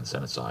 particularly on the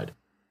Senate side,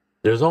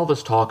 there's all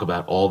this talk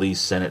about all these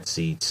Senate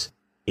seats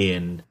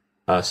in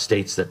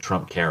states that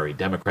Trump carried.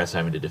 Democrats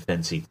having to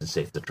defend seats in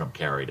states that Trump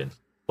carried, and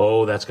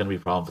that's going to be a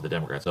problem for the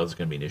Democrats. That's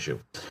going to be an issue.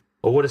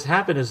 But what has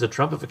happened is the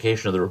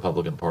Trumpification of the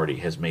Republican Party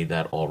has made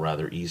that all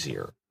rather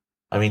easier.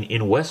 I mean,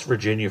 in West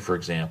Virginia, for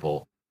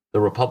example, the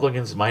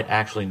Republicans might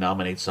actually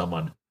nominate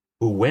someone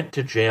who went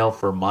to jail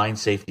for mine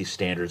safety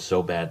standards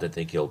so bad that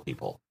they killed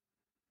people.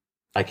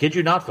 I kid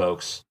you not,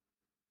 folks.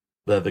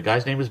 The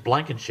guy's name is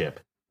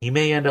Blankenship. He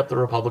may end up the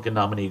Republican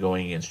nominee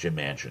going against Jim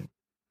Manchin.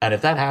 And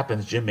if that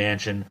happens, Jim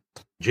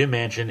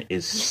Manchin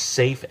is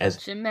safe as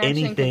Jim Manchin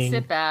anything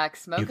can sit back,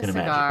 smoke you can a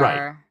cigar.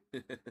 imagine.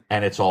 Right.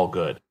 And it's all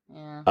good.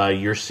 Yeah.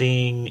 You're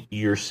seeing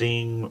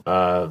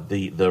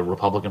the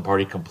Republican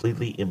Party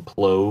completely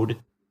implode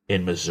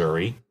in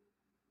Missouri.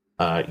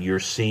 You're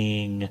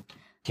seeing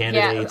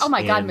candidates. Yeah. Oh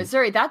my God,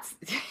 Missouri! That's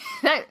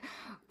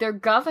their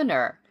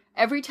governor.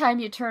 Every time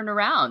you turn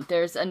around,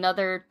 there's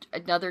another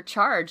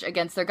charge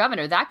against their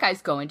governor. That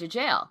guy's going to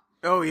jail.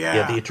 Oh yeah.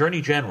 Yeah. The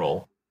Attorney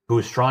General, who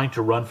is trying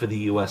to run for the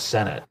U.S.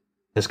 Senate,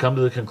 has come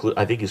to the conclusion.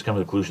 I think he's come to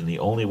the conclusion the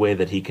only way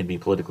that he can be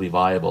politically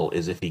viable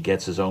is if he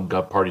gets his own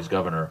party's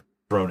governor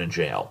thrown in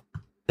jail.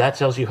 That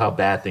tells you how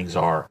bad things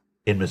are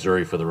in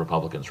Missouri for the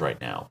Republicans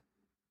right now.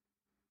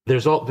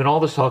 There's been all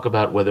this talk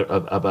about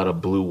about a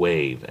blue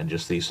wave and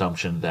just the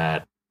assumption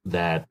that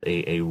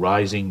a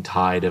rising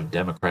tide of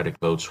Democratic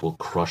votes will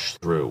crush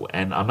through.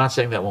 And I'm not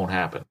saying that won't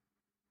happen.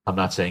 I'm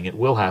not saying it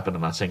will happen.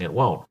 I'm not saying it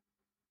won't.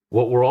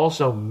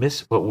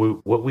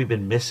 What we've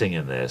been missing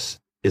in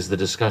this is the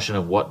discussion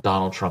of what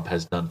Donald Trump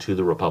has done to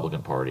the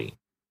Republican Party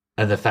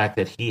and the fact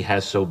that he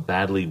has so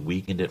badly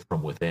weakened it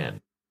from within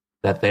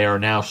that they are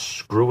now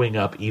screwing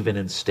up even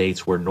in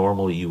states where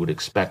normally you would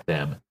expect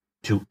them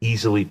to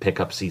easily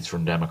pick up seats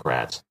from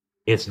Democrats.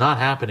 It's not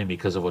happening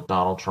because of what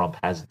Donald Trump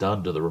has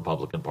done to the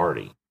Republican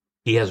Party.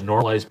 He has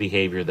normalized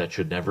behavior that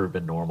should never have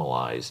been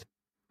normalized.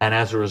 And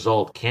as a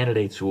result,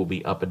 candidates who will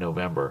be up in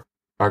November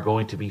are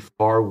going to be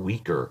far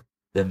weaker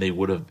than they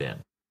would have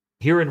been.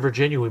 Here in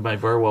Virginia, we might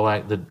very well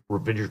the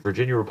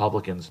Virginia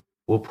Republicans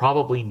will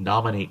probably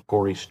nominate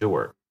Corey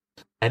Stewart.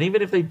 And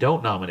even if they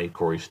don't nominate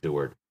Corey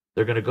Stewart,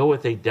 they're going to go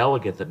with a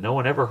delegate that no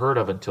one ever heard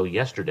of until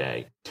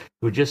yesterday,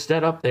 who just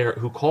stood up there,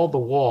 who called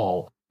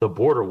the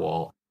border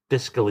wall,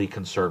 fiscally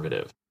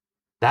conservative.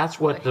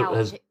 That's what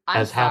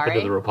has happened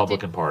to the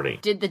Republican Party.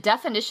 Did the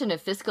definition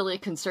of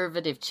fiscally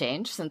conservative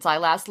change since I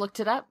last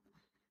looked it up?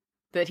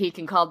 that he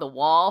can call the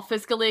wall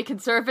fiscally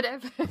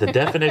conservative? The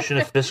definition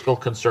of fiscal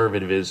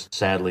conservative is,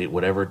 sadly,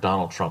 whatever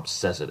Donald Trump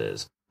says it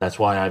is. That's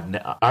why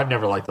I've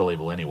never liked the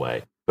label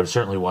anyway, but it's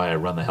certainly why I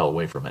run the hell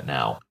away from it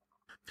now.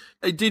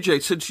 Hey,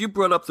 DJ, since you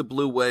brought up the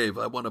blue wave,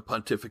 I want to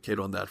pontificate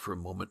on that for a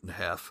moment and a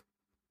half.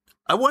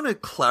 I want to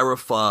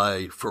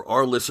clarify for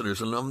our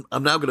listeners, and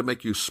I'm now going to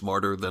make you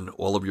smarter than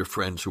all of your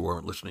friends who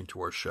aren't listening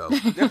to our show.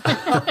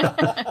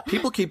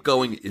 People keep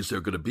going, is there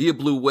going to be a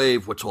blue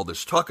wave? What's all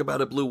this talk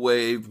about a blue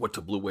wave? What's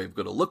a blue wave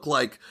going to look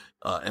like?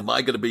 Am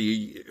I going to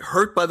be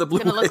hurt by the blue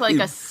wave? It's going to look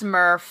like a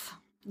Smurf.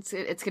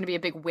 It's going to be a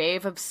big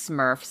wave of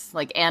Smurfs,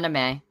 like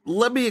anime.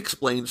 Let me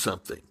explain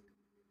something.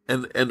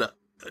 And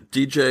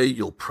DJ,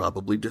 you'll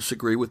probably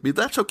disagree with me.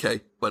 That's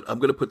okay, but I'm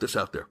going to put this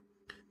out there.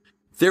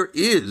 There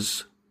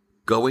is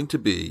going to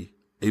be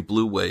a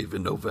blue wave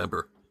in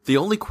November. The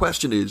only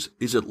question is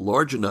it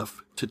large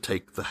enough to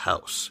take the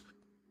House?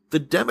 The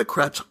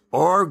Democrats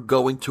are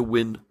going to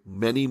win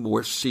many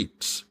more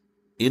seats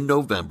in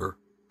November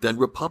than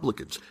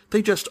Republicans.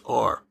 They just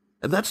are.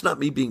 And that's not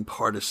me being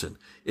partisan.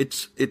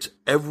 It's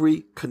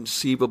every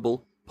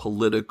conceivable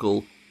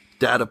political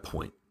data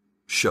point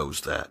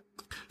shows that.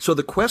 So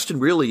the question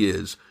really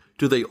is,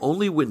 do they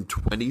only win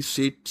 20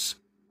 seats?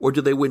 Or do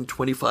they win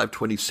 25,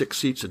 26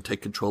 seats and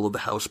take control of the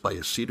House by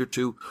a seat or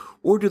two?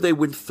 Or do they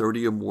win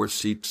 30 or more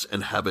seats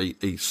and have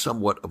a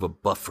somewhat of a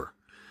buffer?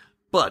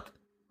 But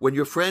when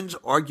your friends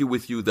argue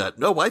with you that,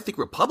 no, I think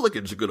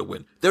Republicans are going to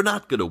win, they're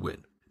not going to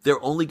win.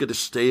 They're only going to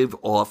stave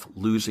off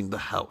losing the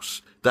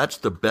House. That's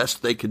the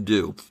best they can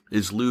do,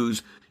 is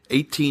lose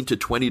 18 to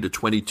 20 to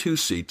 22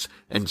 seats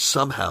and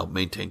somehow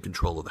maintain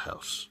control of the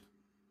House.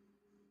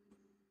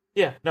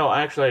 Yeah, no,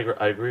 I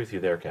agree with you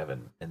there,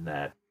 Kevin, in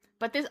that.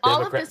 But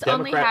all of this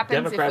only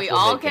happens if we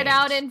all get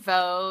out and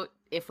vote,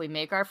 if we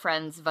make our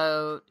friends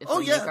vote, if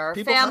we make our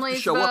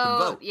families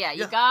vote. Yeah,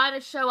 you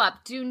gotta show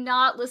up. Do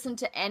not listen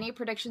to any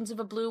predictions of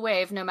a blue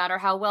wave, no matter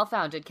how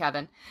well-founded,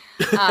 Kevin.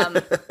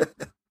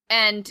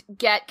 And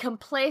get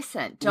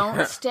complacent.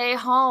 Don't stay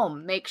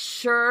home. Make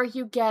sure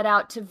you get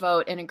out to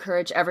vote and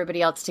encourage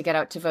everybody else to get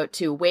out to vote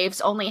too.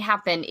 Waves only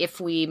happen if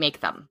we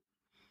make them.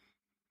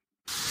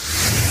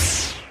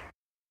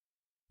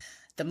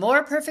 The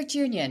More Perfect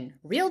Union,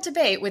 real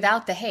debate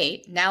without the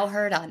hate, now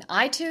heard on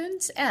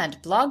iTunes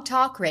and Blog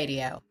Talk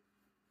Radio.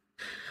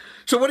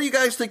 So what do you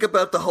guys think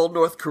about the whole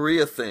North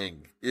Korea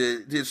thing?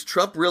 Is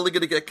Trump really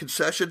going to get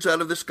concessions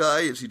out of this guy?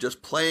 Is he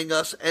just playing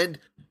us? And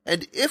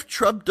if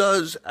Trump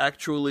does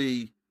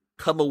actually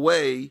come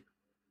away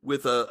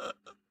with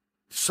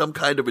some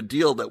kind of a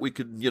deal that we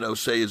could,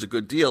 say is a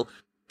good deal,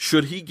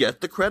 should he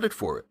get the credit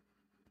for it?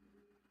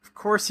 Of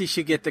course he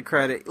should get the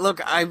credit. Look,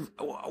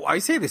 I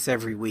say this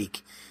every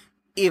week.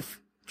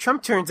 If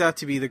Trump turns out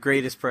to be the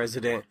greatest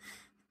president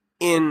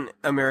in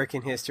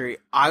American history,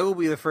 I will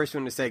be the first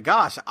one to say,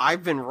 gosh,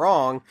 I've been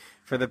wrong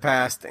for the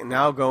past,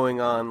 now going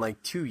on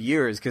like 2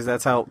 years, because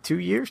that's how, 2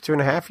 years,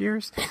 2.5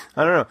 years?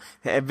 I don't know.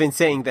 I've been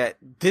saying that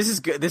this is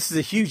good. This is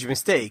a huge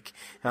mistake.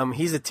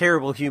 He's a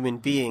terrible human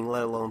being,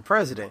 let alone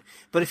president.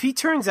 But if he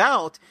turns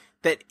out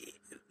that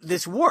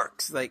this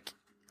works, like,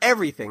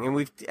 everything, and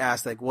we've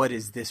asked, like, what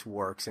is this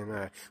works?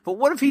 But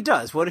what if he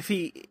does? What if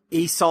he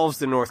solves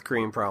the North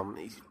Korean problem?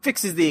 He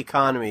fixes the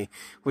economy,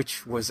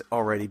 which was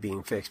already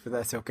being fixed, but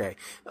that's okay.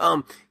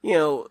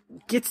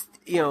 Gets,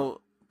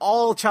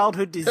 all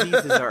childhood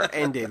diseases are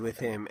ended with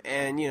him,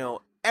 and,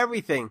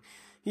 everything.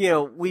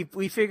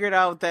 We figured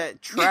out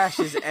that trash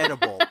is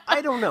edible.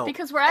 I don't know.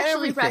 Because we're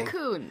actually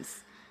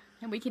raccoons,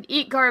 and we can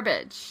eat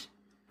garbage.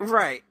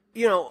 Right.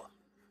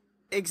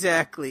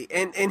 Exactly,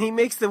 and he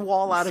makes the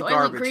wall out of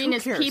garbage. Soylent Green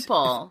is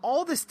people.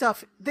 All this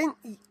stuff. Then,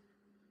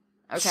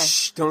 okay,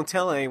 shh, don't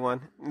tell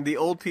anyone. The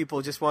old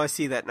people just want to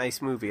see that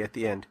nice movie at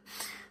the end,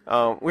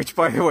 which,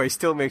 by the way,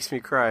 still makes me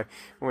cry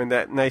when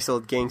that nice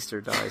old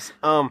gangster dies.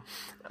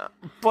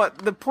 But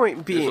the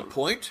point being, there's a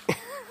point.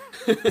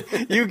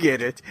 You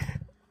get it.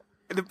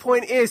 The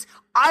point is,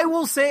 I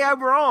will say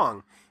I'm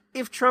wrong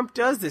if Trump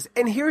does this.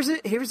 And here's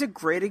a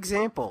great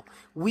example.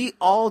 We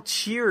all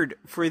cheered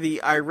for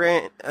the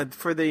Iran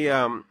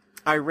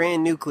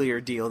nuclear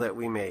deal that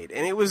we made,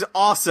 and it was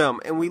awesome,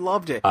 and we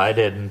loved it. I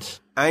didn't.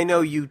 I know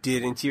you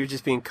didn't. You're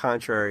just being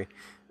contrarian.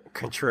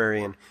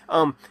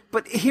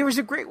 But here's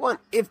a great one.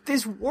 If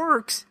this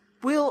works,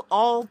 we'll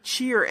all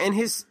cheer, and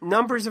his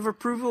numbers of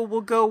approval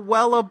will go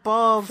well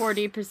above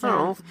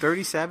 40%.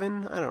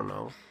 37. I don't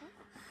know.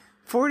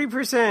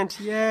 40%.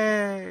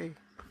 Yay!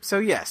 So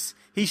yes.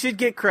 He should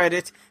get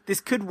credit. This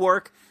could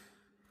work.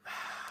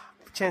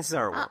 Chances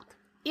are it won't.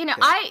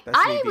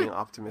 That's me being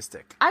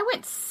optimistic. I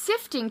went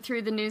sifting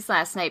through the news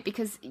last night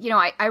because,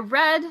 I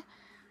read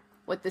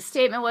what the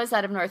statement was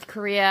out of North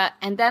Korea,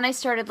 and then I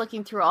started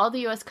looking through all the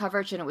U.S.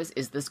 coverage, and it was,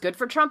 is this good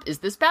for Trump? Is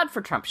this bad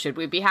for Trump? Should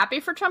we be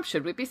happy for Trump?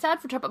 Should we be sad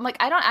for Trump? I'm like,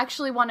 I don't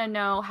actually want to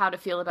know how to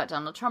feel about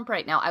Donald Trump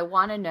right now. I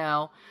want to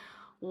know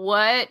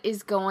what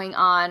is going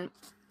on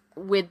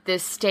with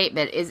this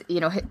statement. Is,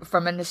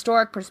 from an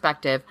historic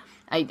perspective,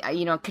 I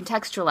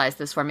contextualize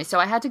this for me. So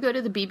I had to go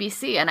to the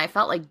BBC, and I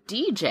felt like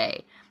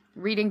DJ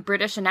reading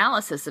British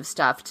analysis of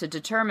stuff to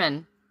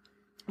determine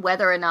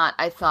whether or not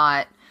I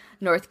thought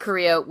North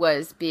Korea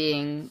was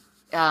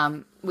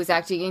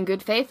acting in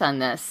good faith on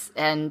this.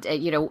 And,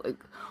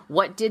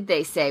 what did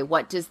they say?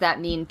 What does that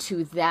mean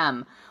to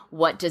them?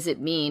 What does it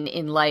mean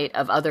in light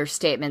of other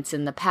statements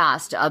in the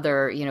past,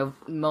 other,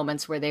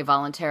 moments where they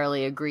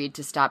voluntarily agreed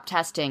to stop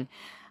testing?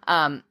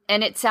 And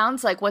it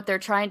sounds like what they're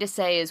trying to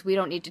say is we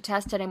don't need to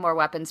test any more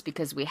weapons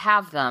because we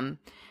have them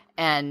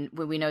and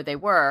we know they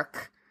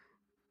work,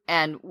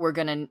 and we're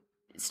going to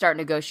start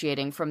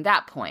negotiating from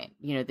that point,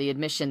 the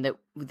admission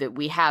that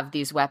we have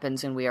these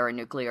weapons and we are a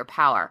nuclear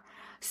power.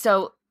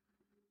 So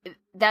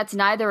that's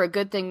neither a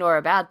good thing nor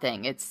a bad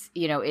thing. It's,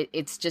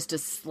 it's just a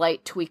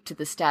slight tweak to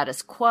the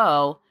status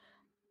quo,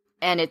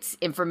 and it's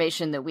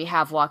information that we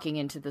have walking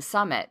into the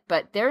summit,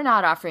 but they're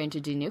not offering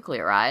to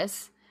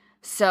denuclearize.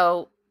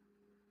 So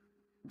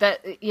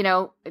that,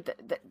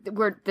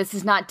 this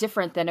is not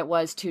different than it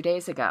was 2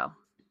 days ago.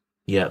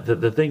 Yeah.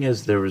 The thing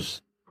is, there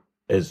was,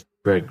 as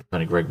Greg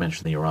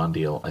mentioned, the Iran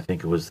deal. I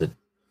think it was that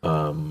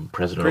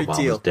President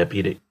Obama's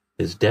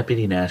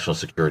deputy national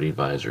security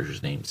advisor,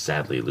 whose name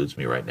sadly eludes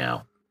me right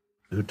now,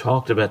 who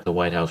talked about the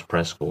White House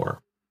press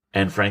corps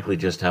and frankly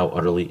just how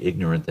utterly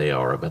ignorant they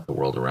are about the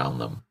world around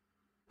them,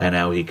 and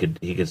how he could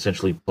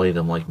essentially play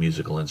them like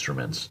musical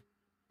instruments,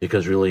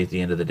 because really at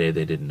the end of the day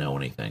they didn't know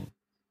anything.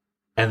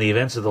 And the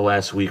events of the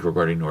last week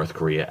regarding North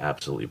Korea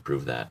absolutely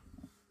prove that.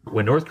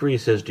 When North Korea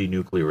says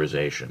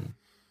denuclearization,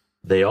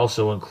 they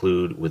also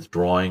include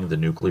withdrawing the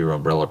nuclear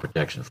umbrella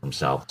protection from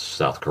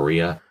South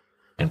Korea,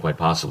 and quite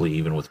possibly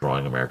even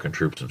withdrawing American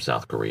troops from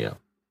South Korea.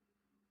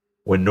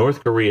 When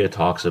North Korea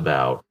talks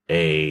about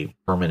a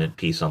permanent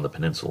peace on the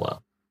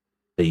peninsula,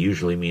 they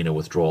usually mean a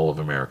withdrawal of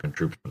American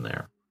troops from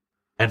there.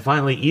 And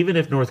finally, even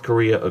if North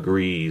Korea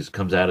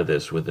comes out of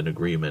this with an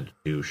agreement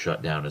to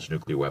shut down its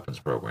nuclear weapons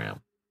program,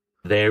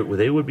 they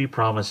would be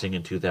promising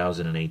in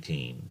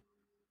 2018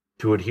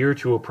 to adhere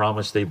to a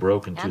promise they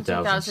broke in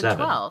 2007.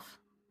 2012.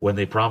 When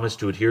they promised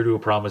to adhere to a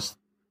promise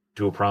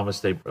or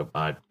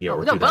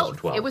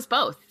 2012. Both. It was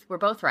both. We're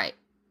both right.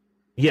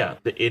 Yeah,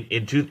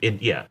 in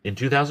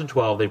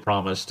 2012 they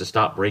promised to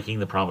stop breaking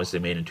the promise they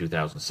made in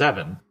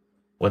 2007.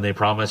 When they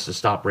promised to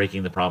stop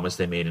breaking the promise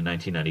they made in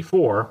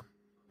 1994.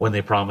 When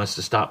they promised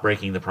to stop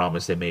breaking the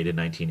promise they made in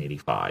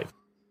 1985.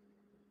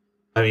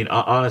 I mean,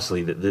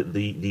 honestly,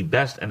 the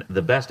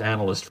best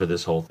analyst for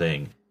this whole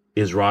thing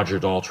is Roger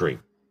Daltrey,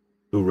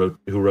 who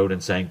wrote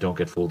and sang "Don't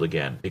Get Fooled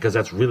Again," because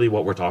that's really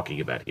what we're talking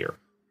about here.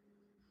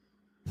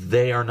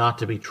 They are not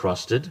to be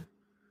trusted.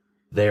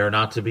 They are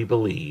not to be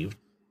believed.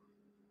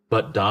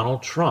 But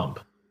Donald Trump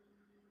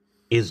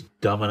is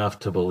dumb enough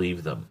to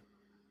believe them,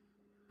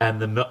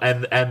 and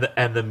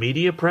the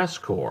media press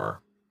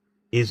corps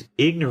is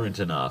ignorant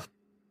enough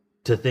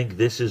to think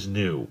this is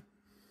new,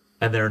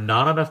 and there are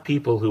not enough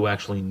people who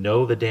actually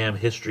know the damn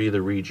history of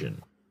the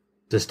region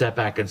to step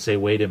back and say,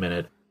 "Wait a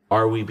minute,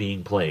 are we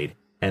being played?"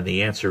 And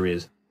the answer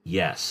is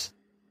yes.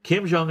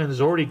 Kim Jong-un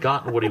has already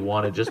gotten what he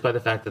wanted just by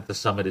the fact that the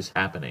summit is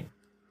happening.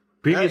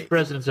 Previous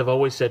presidents have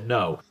always said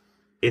no.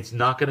 It's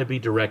not going to be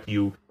direct.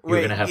 You're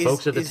going to have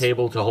folks at the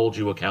table to hold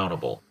you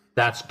accountable.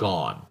 That's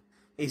gone.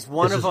 Is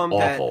one of them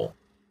awful.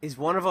 Is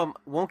one of them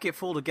 "Won't Get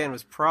Fooled Again"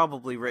 was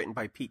probably written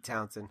by Pete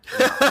Townsend.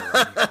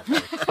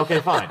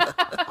 Okay, fine.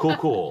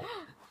 Cool.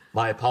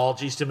 My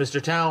apologies to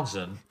Mr.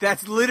 Townsend.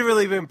 That's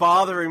literally been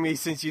bothering me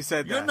since you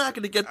said that. You're not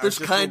going to get this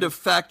kind of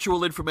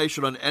factual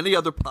information on any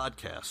other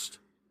podcast.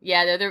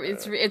 Yeah,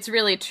 it's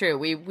really true.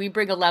 We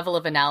bring a level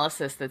of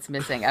analysis that's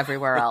missing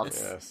everywhere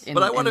else. Yes. In,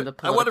 but I want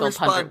to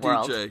respond,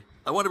 world. DJ.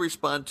 I want to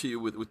respond to you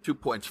with 2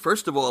 points.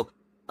 First of all,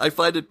 I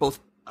find it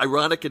both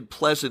ironic and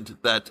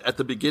pleasant that at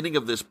the beginning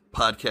of this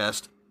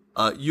podcast,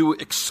 you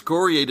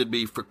excoriated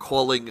me for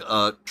calling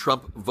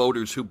Trump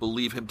voters who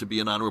believe him to be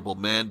an honorable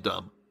man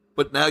dumb.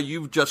 But now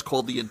you've just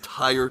called the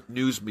entire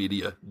news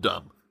media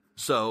dumb.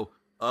 So,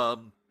 yeah,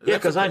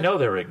 because okay. I know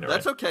they're ignorant.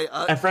 That's okay.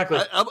 And frankly,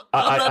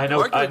 I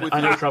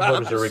know Trump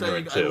voters are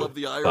ignorant too. I love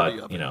the irony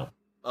of it. You know,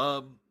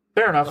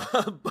 fair enough.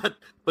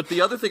 But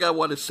the other thing I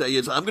want to say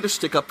is I'm going to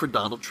stick up for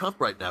Donald Trump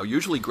right now.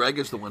 Usually Greg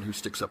is the one who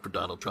sticks up for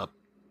Donald Trump.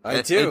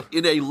 I do.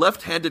 And in a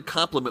left-handed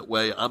compliment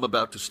way, I'm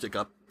about to stick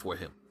up for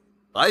him.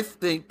 I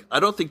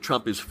don't think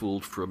Trump is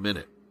fooled for a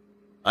minute.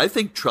 I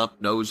think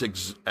Trump knows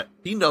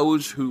he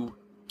knows who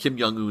Kim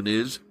Jong-un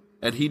is,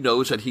 and he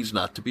knows that he's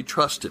not to be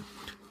trusted.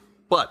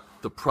 But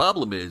the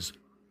problem is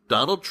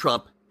Donald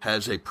Trump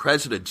has a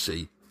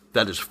presidency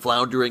that is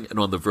floundering and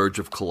on the verge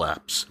of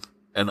collapse.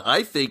 And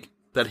I think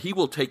that he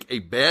will take a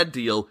bad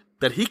deal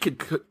that he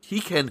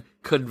can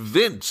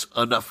convince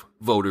enough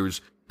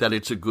voters that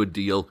it's a good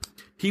deal.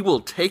 He will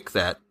take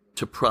that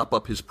to prop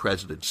up his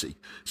presidency.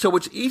 So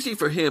it's easy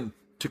for him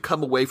to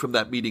come away from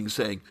that meeting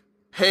saying,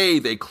 hey,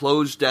 they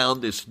closed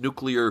down this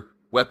nuclear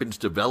weapons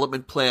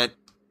development plant.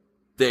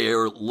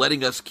 They're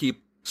letting us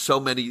keep so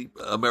many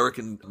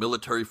American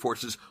military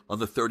forces on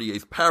the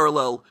 38th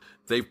parallel.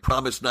 They've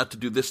promised not to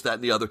do this, that,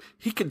 and the other.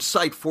 He can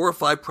cite 4 or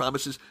 5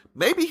 promises.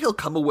 Maybe he'll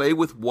come away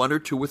with 1 or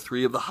 2 or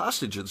 3 of the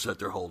hostages that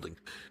they're holding.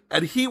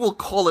 And he will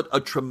call it a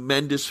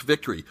tremendous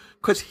victory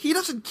because he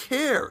doesn't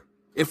care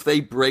if they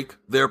break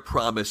their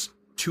promise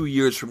 2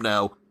 years from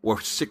now or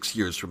 6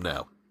 years from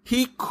now.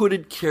 He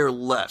couldn't care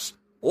less.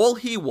 All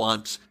he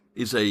wants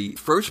is a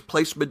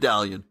first-place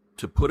medallion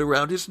to put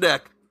around his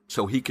neck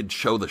so he can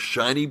show the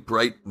shiny,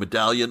 bright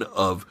medallion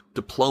of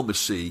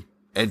diplomacy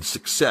and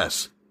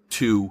success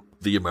to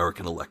the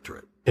American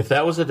electorate. If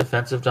that was a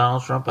defense of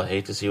Donald Trump, I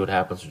hate to see what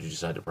happens when you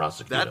decide to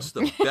prosecute That's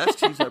him. the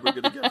best he's ever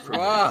going to get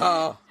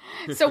from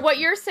me. So what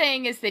you're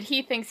saying is that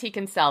he thinks he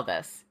can sell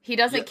this. He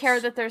doesn't care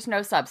that there's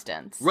no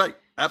substance. Right,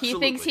 absolutely.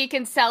 He thinks he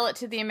can sell it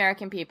to the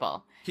American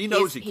people. He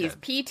knows he can. He's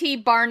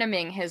P.T.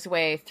 Barnuming his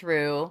way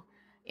through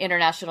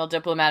international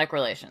diplomatic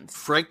relations.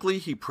 Frankly,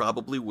 he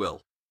probably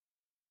will.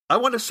 I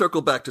want to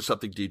circle back to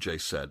something DJ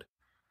said.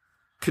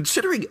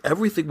 Considering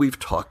everything we've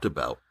talked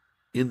about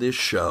in this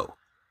show,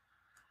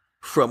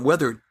 from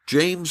whether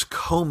James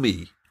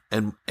Comey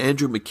and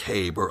Andrew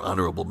McCabe are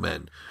honorable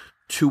men,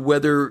 to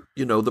whether,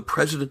 the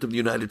President of the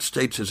United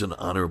States is an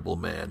honorable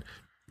man,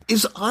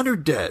 is honor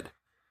dead?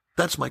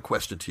 That's my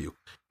question to you.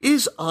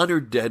 Is honor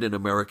dead in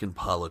American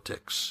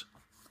politics?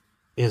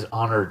 Is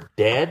honor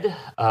dead?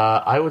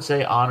 I would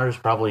say honor is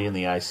probably in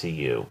the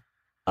ICU.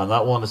 I'm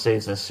not willing to say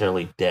it's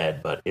necessarily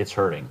dead, but it's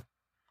hurting.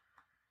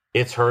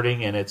 It's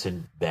hurting, and it's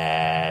in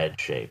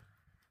bad shape.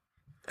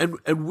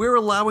 And we're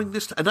allowing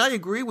this, and I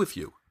agree with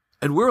you.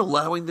 And we're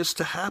allowing this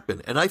to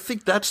happen. And I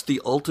think that's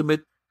the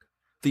ultimate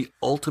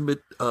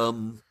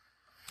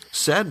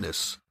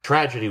sadness.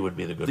 Tragedy would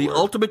be the good word. The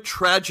ultimate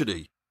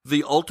tragedy of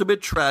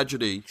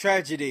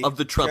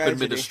the Trump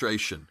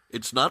administration.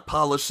 It's not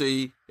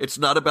policy. It's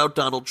not about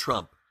Donald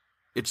Trump.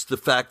 It's the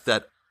fact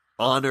that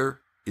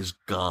honor is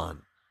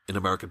gone in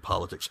American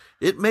politics.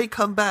 It may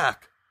come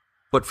back,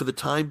 but for the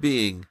time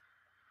being,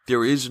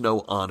 there is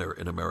no honor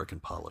in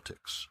American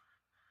politics.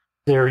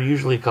 There are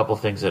usually a couple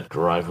of things that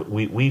drive.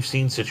 We've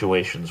seen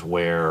situations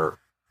where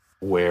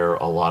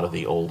a lot of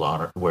the old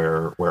honor,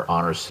 where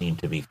honors seem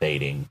to be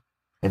fading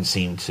and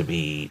seem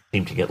to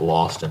get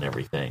lost in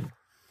everything,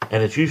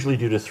 and it's usually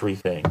due to three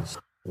things.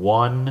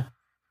 One,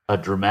 a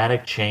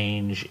dramatic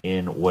change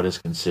in what is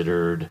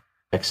considered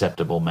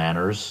acceptable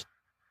manners,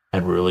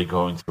 and we're really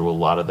going through a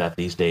lot of that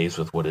these days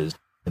with what is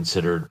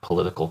considered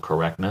political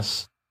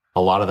correctness.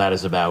 A lot of that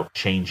is about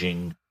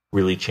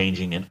really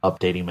changing and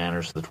updating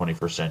manners for the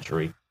 21st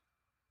century.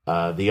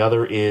 The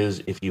other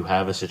is if you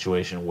have a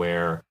situation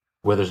where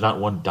there's not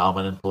one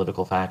dominant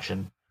political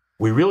faction.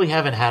 We really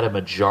haven't had a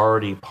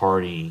majority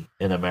party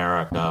in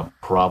America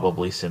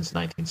probably since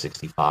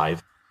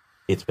 1965.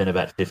 It's been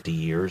about 50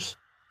 years.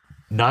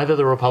 Neither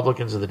the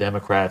Republicans or the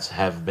Democrats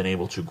have been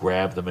able to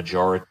grab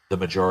the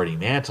majority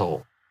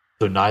mantle,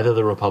 so neither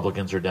the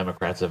Republicans or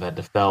Democrats have had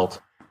to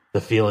felt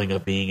the feeling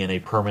of being in a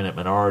permanent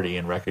minority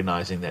and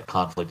recognizing that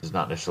conflict is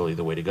not necessarily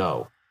the way to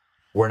go.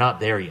 We're not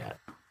there yet.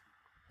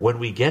 When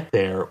we get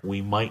there,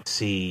 we might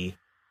see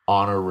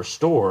honor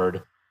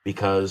restored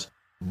because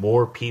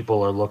more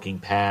people are looking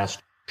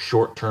past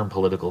short-term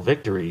political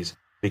victories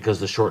because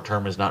the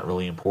short-term is not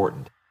really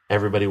important.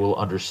 Everybody will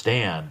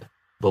understand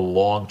the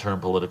long-term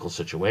political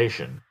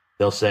situation.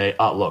 They'll say,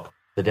 look,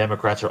 the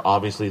Democrats are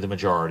obviously the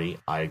majority.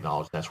 I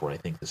acknowledge that's where I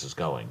think this is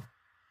going.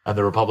 And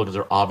the Republicans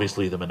are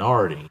obviously the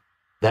minority.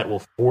 That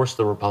will force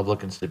the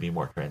Republicans to be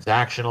more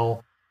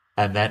transactional,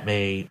 and that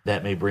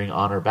may bring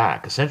honor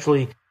back.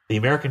 Essentially, the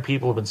American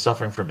people have been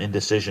suffering from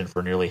indecision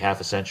for nearly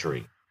half a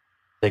century.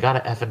 They got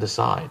to effing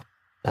decide.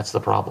 That's the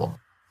problem.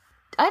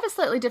 I have a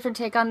slightly different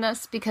take on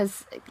this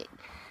because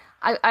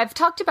I've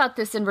talked about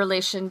this in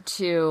relation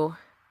to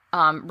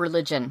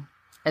religion,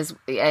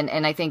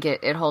 and I think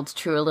it holds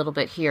true a little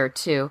bit here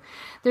too.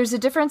 There's a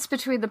difference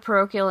between the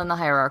parochial and the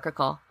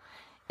hierarchical.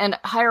 And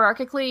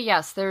hierarchically,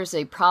 yes, there's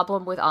a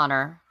problem with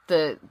honor.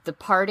 The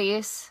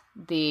parties,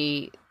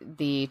 the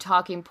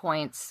talking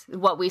points,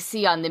 what we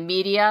see on the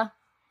media,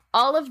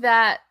 all of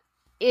that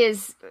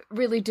is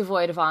really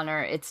devoid of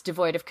honor. It's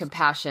devoid of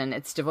compassion.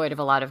 It's devoid of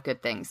a lot of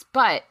good things.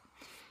 But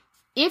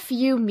if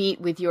you meet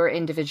with your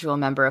individual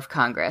member of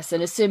Congress,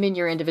 and assuming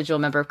your individual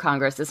member of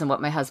Congress isn't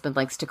what my husband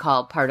likes to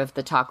call part of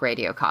the talk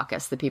radio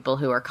caucus, the people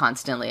who are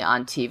constantly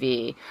on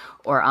TV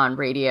or on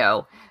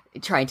radio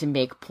trying to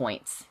make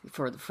points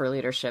for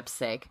leadership's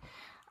sake,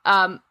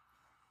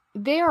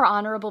 they are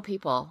honorable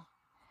people.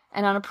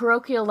 And on a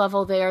parochial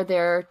level, they are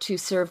there to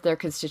serve their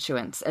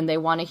constituents, and they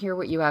want to hear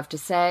what you have to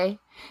say.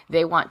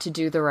 They want to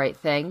do the right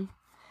thing,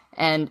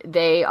 and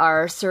they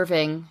are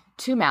serving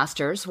two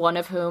masters, one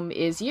of whom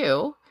is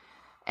you,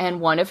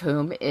 and one of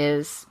whom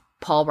is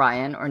Paul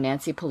Ryan or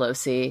Nancy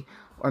Pelosi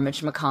or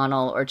Mitch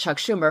McConnell or Chuck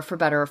Schumer, for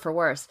better or for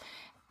worse.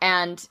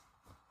 And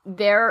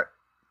they're,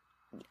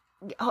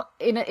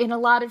 in a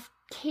lot of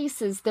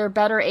cases, their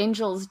better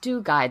angels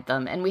do guide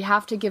them, and we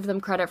have to give them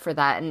credit for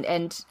that.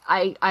 And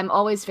I'm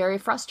always very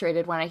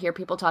frustrated when I hear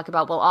people talk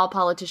about, well, all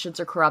politicians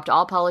are corrupt,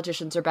 all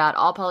politicians are bad,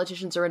 all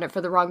politicians are in it for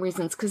the wrong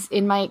reasons, because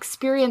in my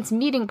experience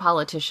meeting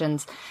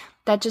politicians,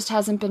 that just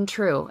hasn't been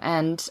true.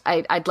 And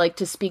I'd like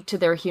to speak to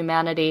their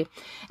humanity,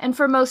 and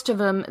for most of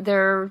them,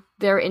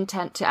 their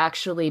intent to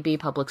actually be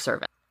public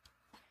servant.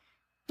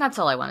 That's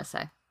all I want to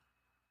say.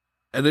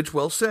 And it's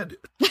well said.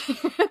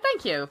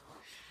 Thank you.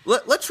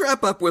 Let's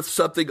wrap up with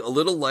something a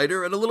little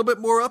lighter and a little bit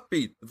more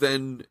upbeat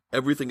than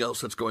everything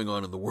else that's going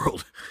on in the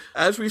world.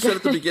 As we said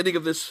at the beginning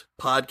of this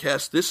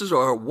podcast, this is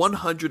our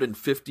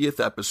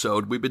 150th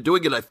episode. We've been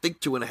doing it, I think,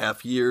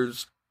 2.5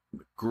 years.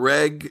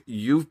 Greg,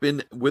 you've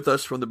been with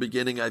us from the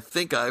beginning. I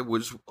think I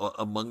was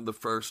among the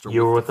first. Or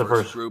you were with the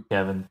first first group,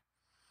 Kevin.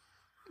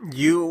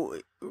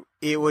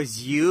 It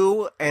was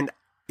you and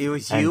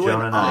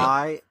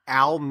I,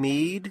 Al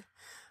Mead,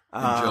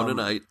 and Jonah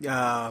Knight,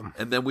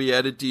 and then we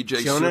added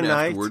DJ soon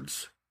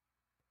afterwards.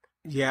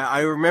 Yeah,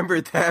 I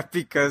remember that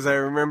because I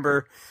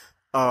remember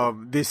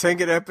the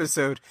second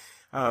episode.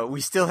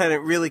 We still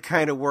hadn't really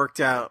kind of worked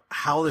out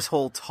how this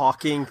whole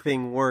talking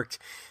thing worked.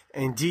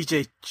 And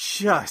DJ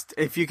just,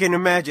 if you can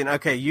imagine,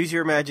 okay, use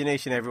your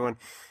imagination, everyone.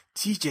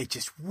 DJ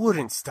just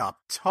wouldn't stop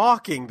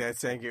talking that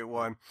second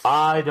one.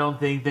 I don't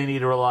think they need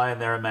to rely on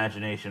their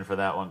imagination for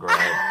that one, Greg.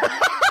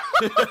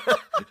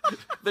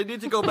 They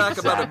need to go back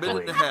about a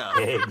minute and a half.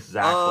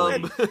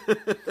 Exactly.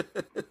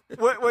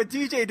 What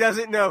DJ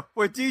doesn't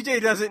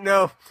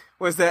know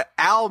was that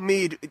Al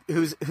Mead,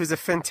 who's a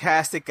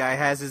fantastic guy,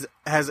 has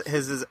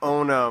his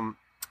own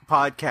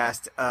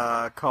podcast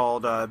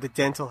called The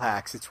Dental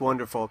Hacks. It's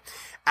wonderful.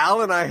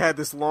 Al and I had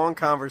this long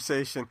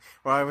conversation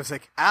where I was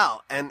like,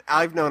 Al, and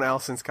I've known Al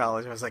since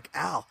college. I was like,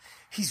 Al,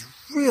 he's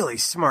really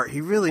smart. He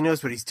really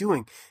knows what he's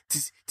doing.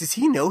 Does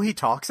he know he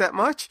talks that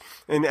much?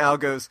 And Al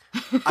goes,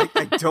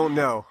 I don't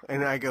know.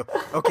 And I go,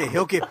 okay,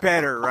 he'll get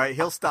better, right?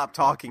 He'll stop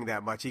talking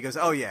that much. He goes,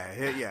 oh yeah,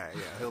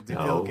 he'll get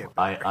better.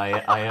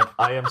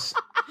 I am.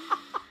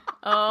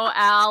 Oh,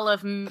 Al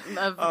of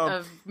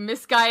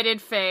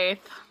misguided faith.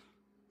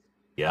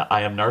 Yeah,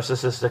 I am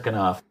narcissistic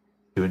enough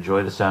to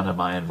enjoy the sound of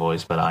my own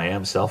voice, but I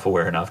am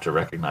self-aware enough to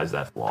recognize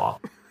that flaw.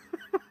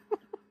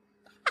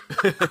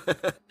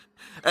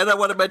 And I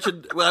want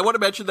to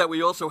mention that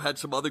we also had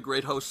some other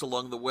great hosts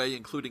along the way,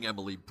 including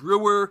Emily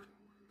Brewer,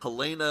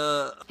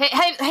 Helena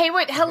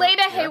Haywood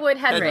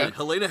Henry.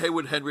 Helena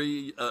Haywood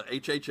Henry,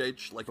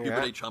 HHH, like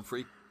Hubert H.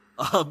 Humphrey.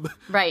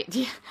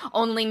 Right.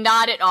 Only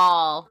not at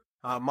all.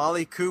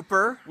 Molly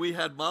Cooper. We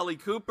had Molly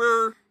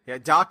Cooper. Yeah,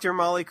 Dr.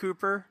 Molly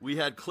Cooper. We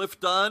had Cliff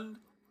Dunn.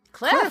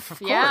 Cliff, of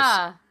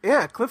course.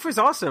 Yeah, Cliff was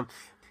awesome.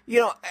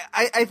 You know,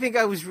 I think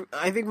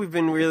we've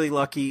been really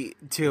lucky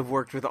to have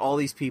worked with all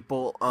these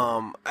people.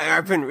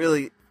 I've been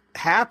really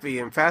happy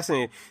and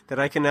fascinated that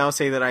I can now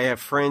say that I have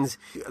friends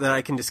that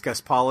I can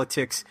discuss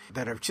politics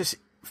that are just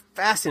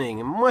fascinating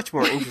and much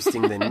more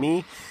interesting than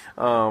me,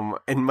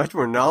 and much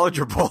more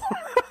knowledgeable.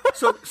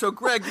 So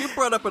Greg, you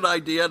brought up an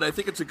idea, and I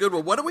think it's a good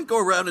one. Why don't we go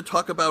around and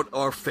talk about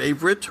our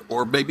favorite,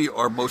 or maybe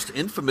our most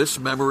infamous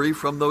memory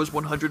from those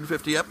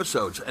 150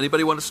 episodes?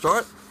 Anybody want to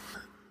start?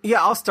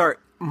 Yeah, I'll start.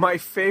 My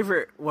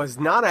favorite was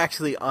not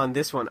actually on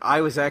this one.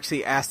 I was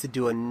actually asked to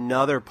do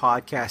another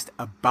podcast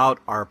about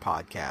our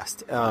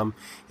podcast.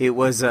 It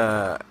was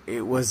a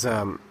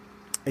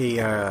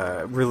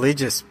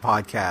religious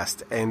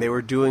podcast, and they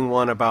were doing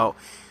one about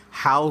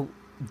how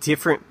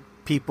different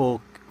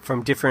people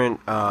from different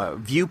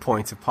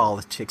viewpoints of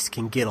politics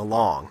can get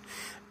along.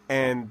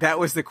 And that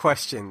was the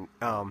question.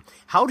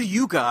 How do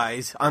you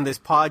guys on this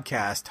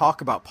podcast talk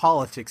about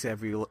politics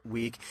every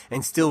week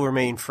and still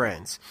remain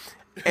friends?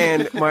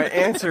 And my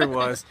answer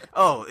was,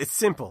 it's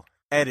simple.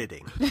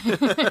 Editing.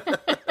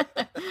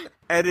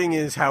 Editing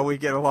is how we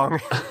get along.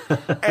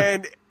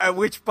 And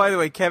which, by the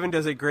way, Kevin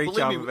does a great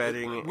job of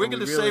editing. We're going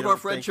to save our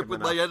friendship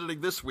with my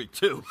editing this week,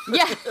 too.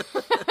 Yeah.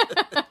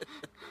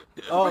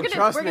 We're going to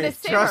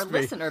save our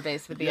listener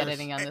base with the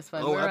editing on this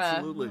one.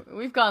 Absolutely.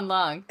 We've gone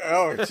long.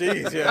 Oh,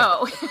 jeez,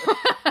 yeah.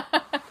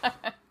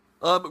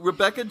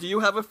 Rebecca, do you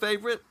have a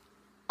favorite?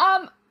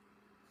 I'm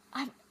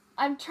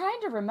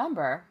trying to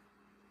remember.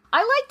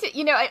 I liked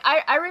it.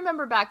 I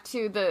remember back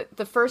to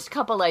the first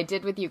couple I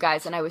did with you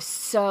guys, and I was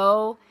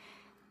so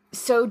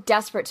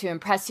desperate to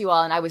impress you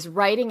all, and I was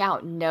writing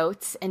out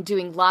notes and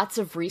doing lots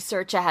of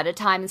research ahead of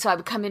time, and so I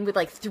would come in with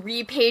like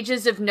 3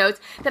 pages of notes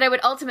that I would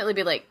ultimately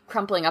be like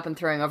crumpling up and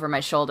throwing over my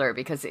shoulder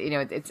because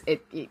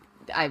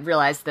I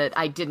realized that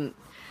I didn't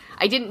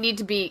need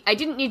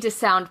to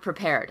sound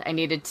prepared. I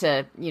needed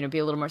to be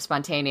a little more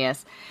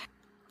spontaneous.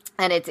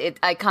 And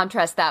I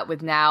contrast that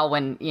with now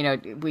when,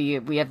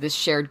 we have this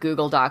shared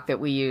Google Doc that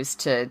we use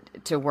to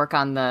work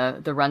on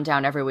the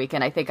rundown every week.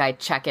 And I think I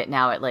check it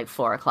now at like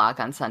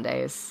 4:00 on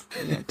Sundays,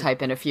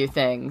 type in a few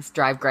things,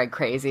 drive Greg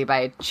crazy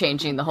by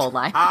changing the whole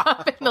line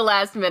up in the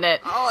last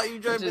minute. Oh, you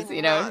drive me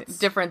nuts.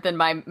 Different than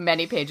my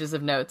many pages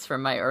of notes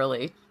from my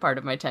early part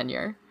of my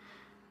tenure.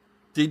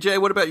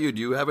 DJ, what about you? Do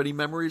you have any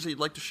memories that you'd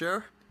like to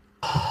share?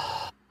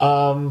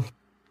 DJ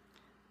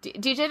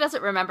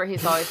doesn't remember.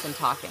 He's always been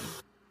talking.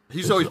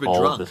 He's always been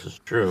drunk. This is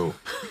true.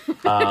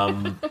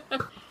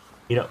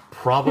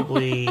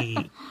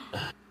 Probably,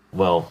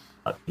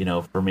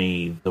 for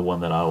me, the one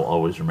that I'll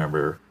always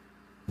remember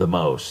the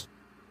most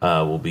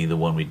will be the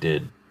one we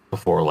did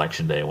before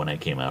Election Day when I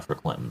came out for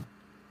Clinton.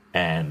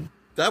 And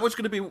that was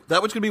going to be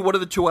one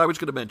of the two I was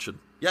going to mention.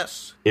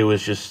 Yes. It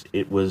was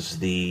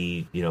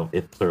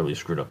it clearly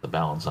screwed up the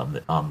balance on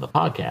the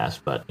podcast,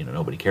 but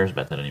nobody cares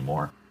about that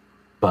anymore.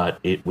 but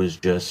it was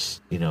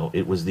just,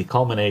 it was the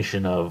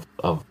culmination of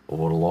what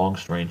a long,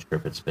 strange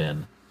trip it's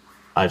been.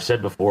 I've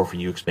said before, for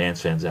you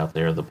Expanse fans out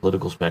there, the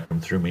political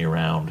spectrum threw me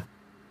around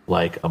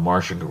like a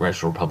Martian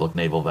Congressional Republic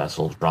naval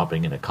vessel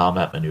dropping into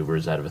combat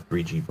maneuvers out of a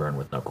 3G burn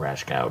with no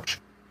crash couch.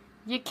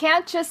 You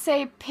can't just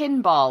say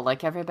pinball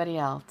like everybody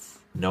else.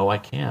 No, I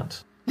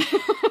can't.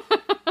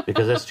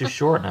 Because that's too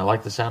short, and I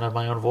like the sound of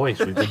my own voice.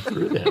 We've been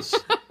through this.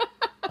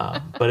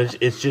 But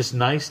it's just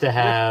nice to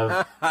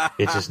have.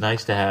 It's just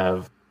nice to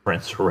have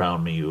friends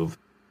around me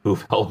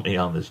who've helped me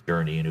on this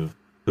journey and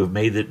who've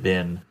made it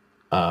been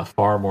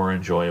far more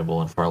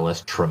enjoyable and far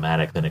less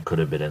traumatic than it could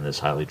have been in this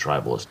highly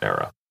tribalist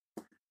era.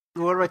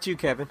 What about you,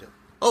 Kevin?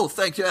 Oh,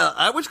 thanks. Yeah,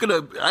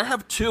 I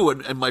have two,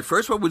 and my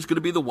first one was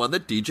gonna be the one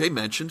that DJ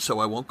mentioned, so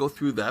I won't go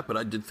through that. But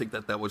I did think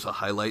that was a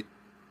highlight.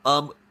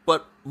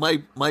 But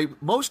my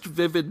most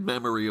vivid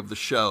memory of the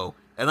show,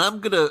 and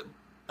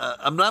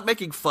I'm not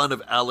making fun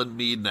of Alan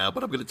Mead now,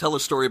 but I'm gonna tell a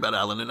story about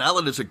Alan. And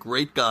Alan is a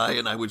great guy,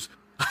 and I was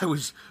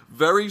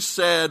very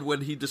sad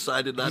when he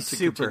decided not to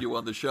continue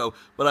on the show.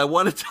 But I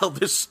want to tell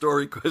this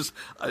story because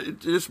it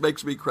just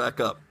makes me crack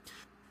up.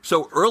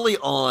 So early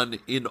on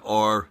in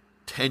our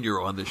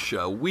tenure on this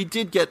show,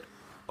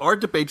 our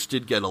debates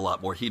did get a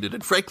lot more heated.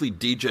 And frankly,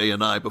 DJ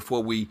and I,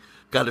 before we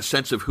got a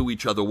sense of who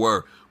each other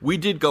were, we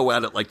did go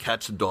at it like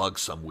cats and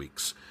dogs some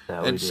weeks.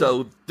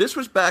 So this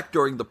was back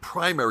during the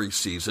primary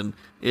season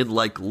in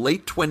like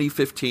late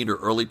 2015 or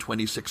early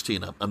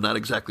 2016. I'm not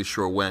exactly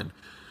sure when.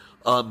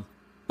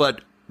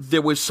 But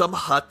there was some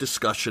hot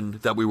discussion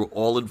that we were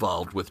all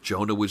involved with.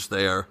 Jonah was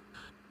there.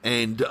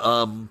 And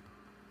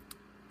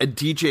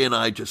DJ and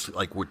I just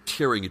like were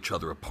tearing each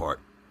other apart.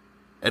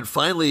 And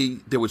finally,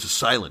 there was a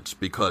silence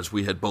because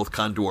we had both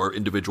gone to our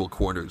individual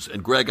corners.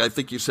 And Greg, I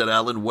think you said,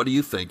 Alan, what do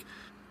you think?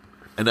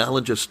 And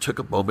Alan just took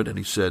a moment and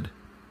he said,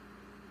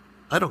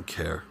 I don't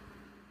care.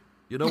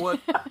 You know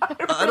what?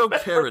 I don't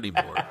care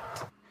anymore.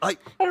 I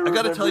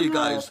got to tell you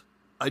guys,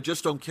 I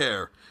just don't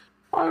care.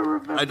 I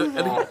remember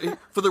that. And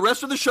for the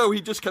rest of the show,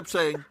 he just kept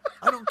saying,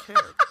 I don't care.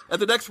 And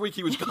the next week,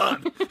 he was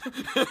gone.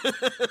 Oh,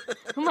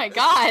 my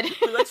God.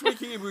 The next week,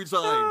 he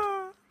resigned.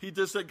 He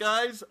just said,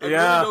 guys, I really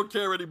don't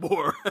care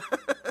anymore.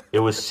 It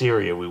was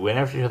Syria. We went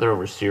after each other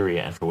over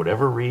Syria, and for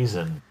whatever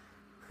reason,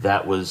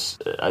 that was...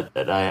 I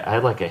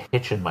had like a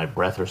hitch in my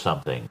breath or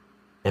something,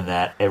 in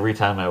that every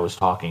time I was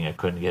talking, I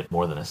couldn't get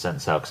more than a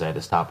sentence out because I had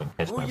to stop and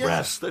catch my breath.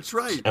 Yes, that's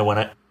right.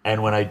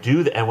 And when I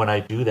do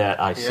that,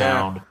 I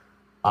sound...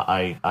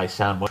 I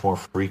sound much more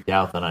freaked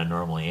out than I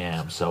normally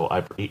am. So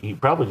he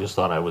probably just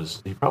thought I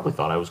was. He probably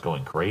thought I was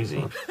going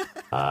crazy,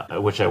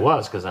 which I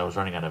was because I was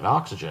running out of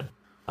oxygen.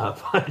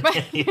 But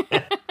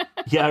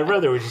yeah, I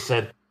rather we just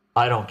said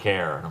I don't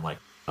care, and I'm like,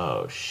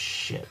 oh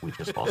shit, we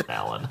just lost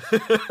Alan.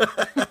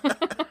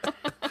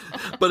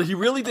 But he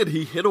really did.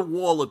 He hit a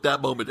wall at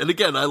that moment. And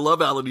again, I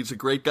love Alan. He's a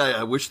great guy.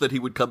 I wish that he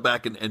would come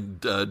back and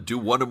do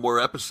one or more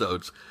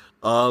episodes.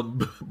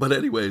 But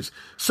anyways,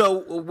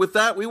 so with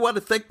that, we want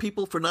to thank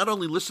people for not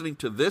only listening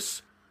to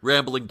this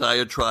rambling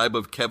diatribe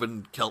of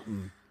Kevin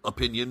Kelton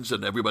opinions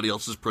and everybody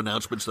else's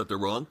pronouncements that they're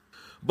wrong,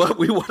 but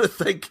we want to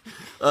thank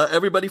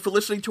everybody for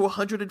listening to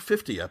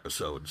 150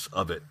 episodes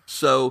of it.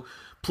 So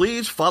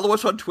please follow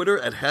us on Twitter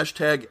at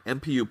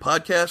 #MPU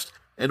Podcast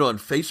and on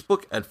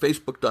Facebook at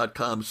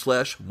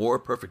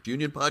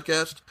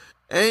facebook.com/MorePerfectUnionPodcast.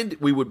 And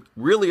we would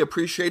really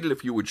appreciate it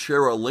if you would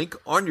share our link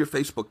on your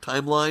Facebook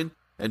timeline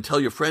and tell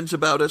your friends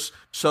about us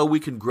so we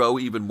can grow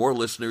even more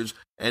listeners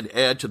and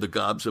add to the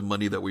gobs of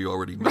money that we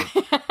already make.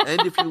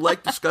 And if you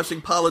like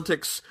discussing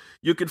politics,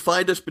 you can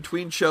find us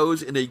between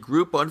shows in a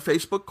group on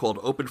Facebook called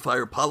Open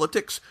Fire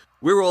Politics.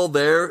 We're all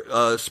there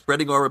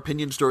spreading our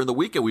opinions during the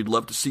week, and we'd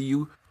love to see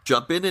you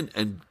jump in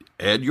and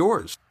add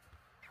yours.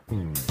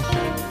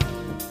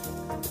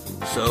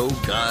 So,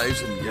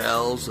 guys and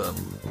gals,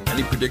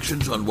 any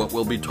predictions on what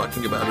we'll be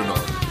talking about in our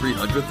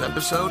 300th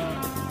episode?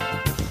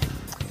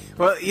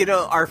 Well,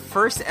 our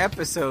first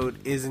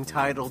episode is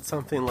entitled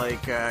something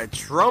like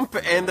Trump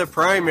and the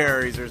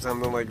Primaries or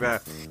something like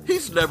that.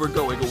 He's never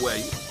going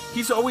away.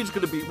 He's always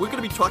going to be... We're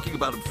going to be talking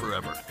about him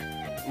forever.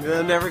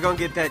 They're never going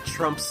to get that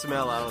Trump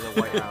smell out of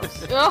the White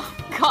House. Oh,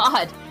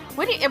 God.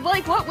 What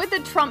would the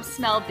Trump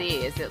smell be?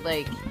 Is it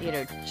like,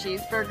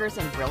 cheeseburgers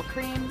and Brill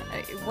cream?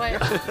 What?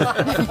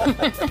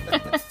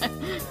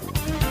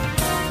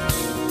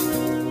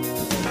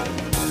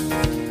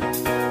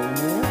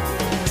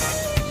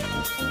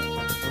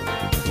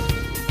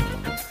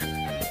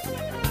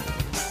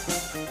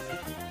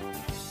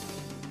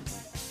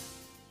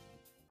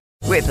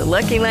 With the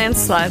Lucky Land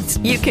Slots,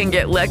 you can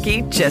get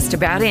lucky just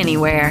about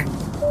anywhere.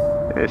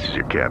 This is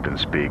your captain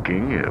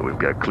speaking. We've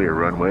got clear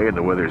runway and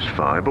the weather's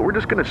fine, but we're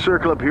just going to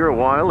circle up here a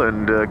while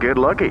and get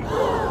lucky.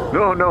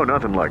 No,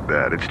 nothing like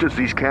that. It's just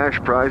these cash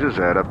prizes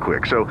add up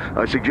quick. So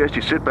I suggest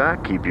you sit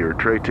back, keep your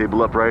tray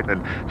table upright,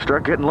 and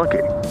start getting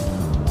lucky.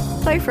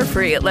 Play for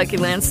free at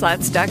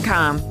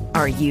LuckyLandSlots.com.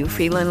 Are you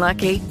feeling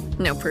lucky?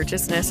 No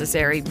purchase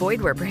necessary.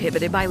 Void where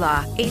prohibited by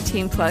law.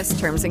 18+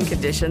 terms and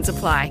conditions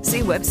apply.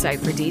 See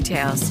website for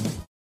details.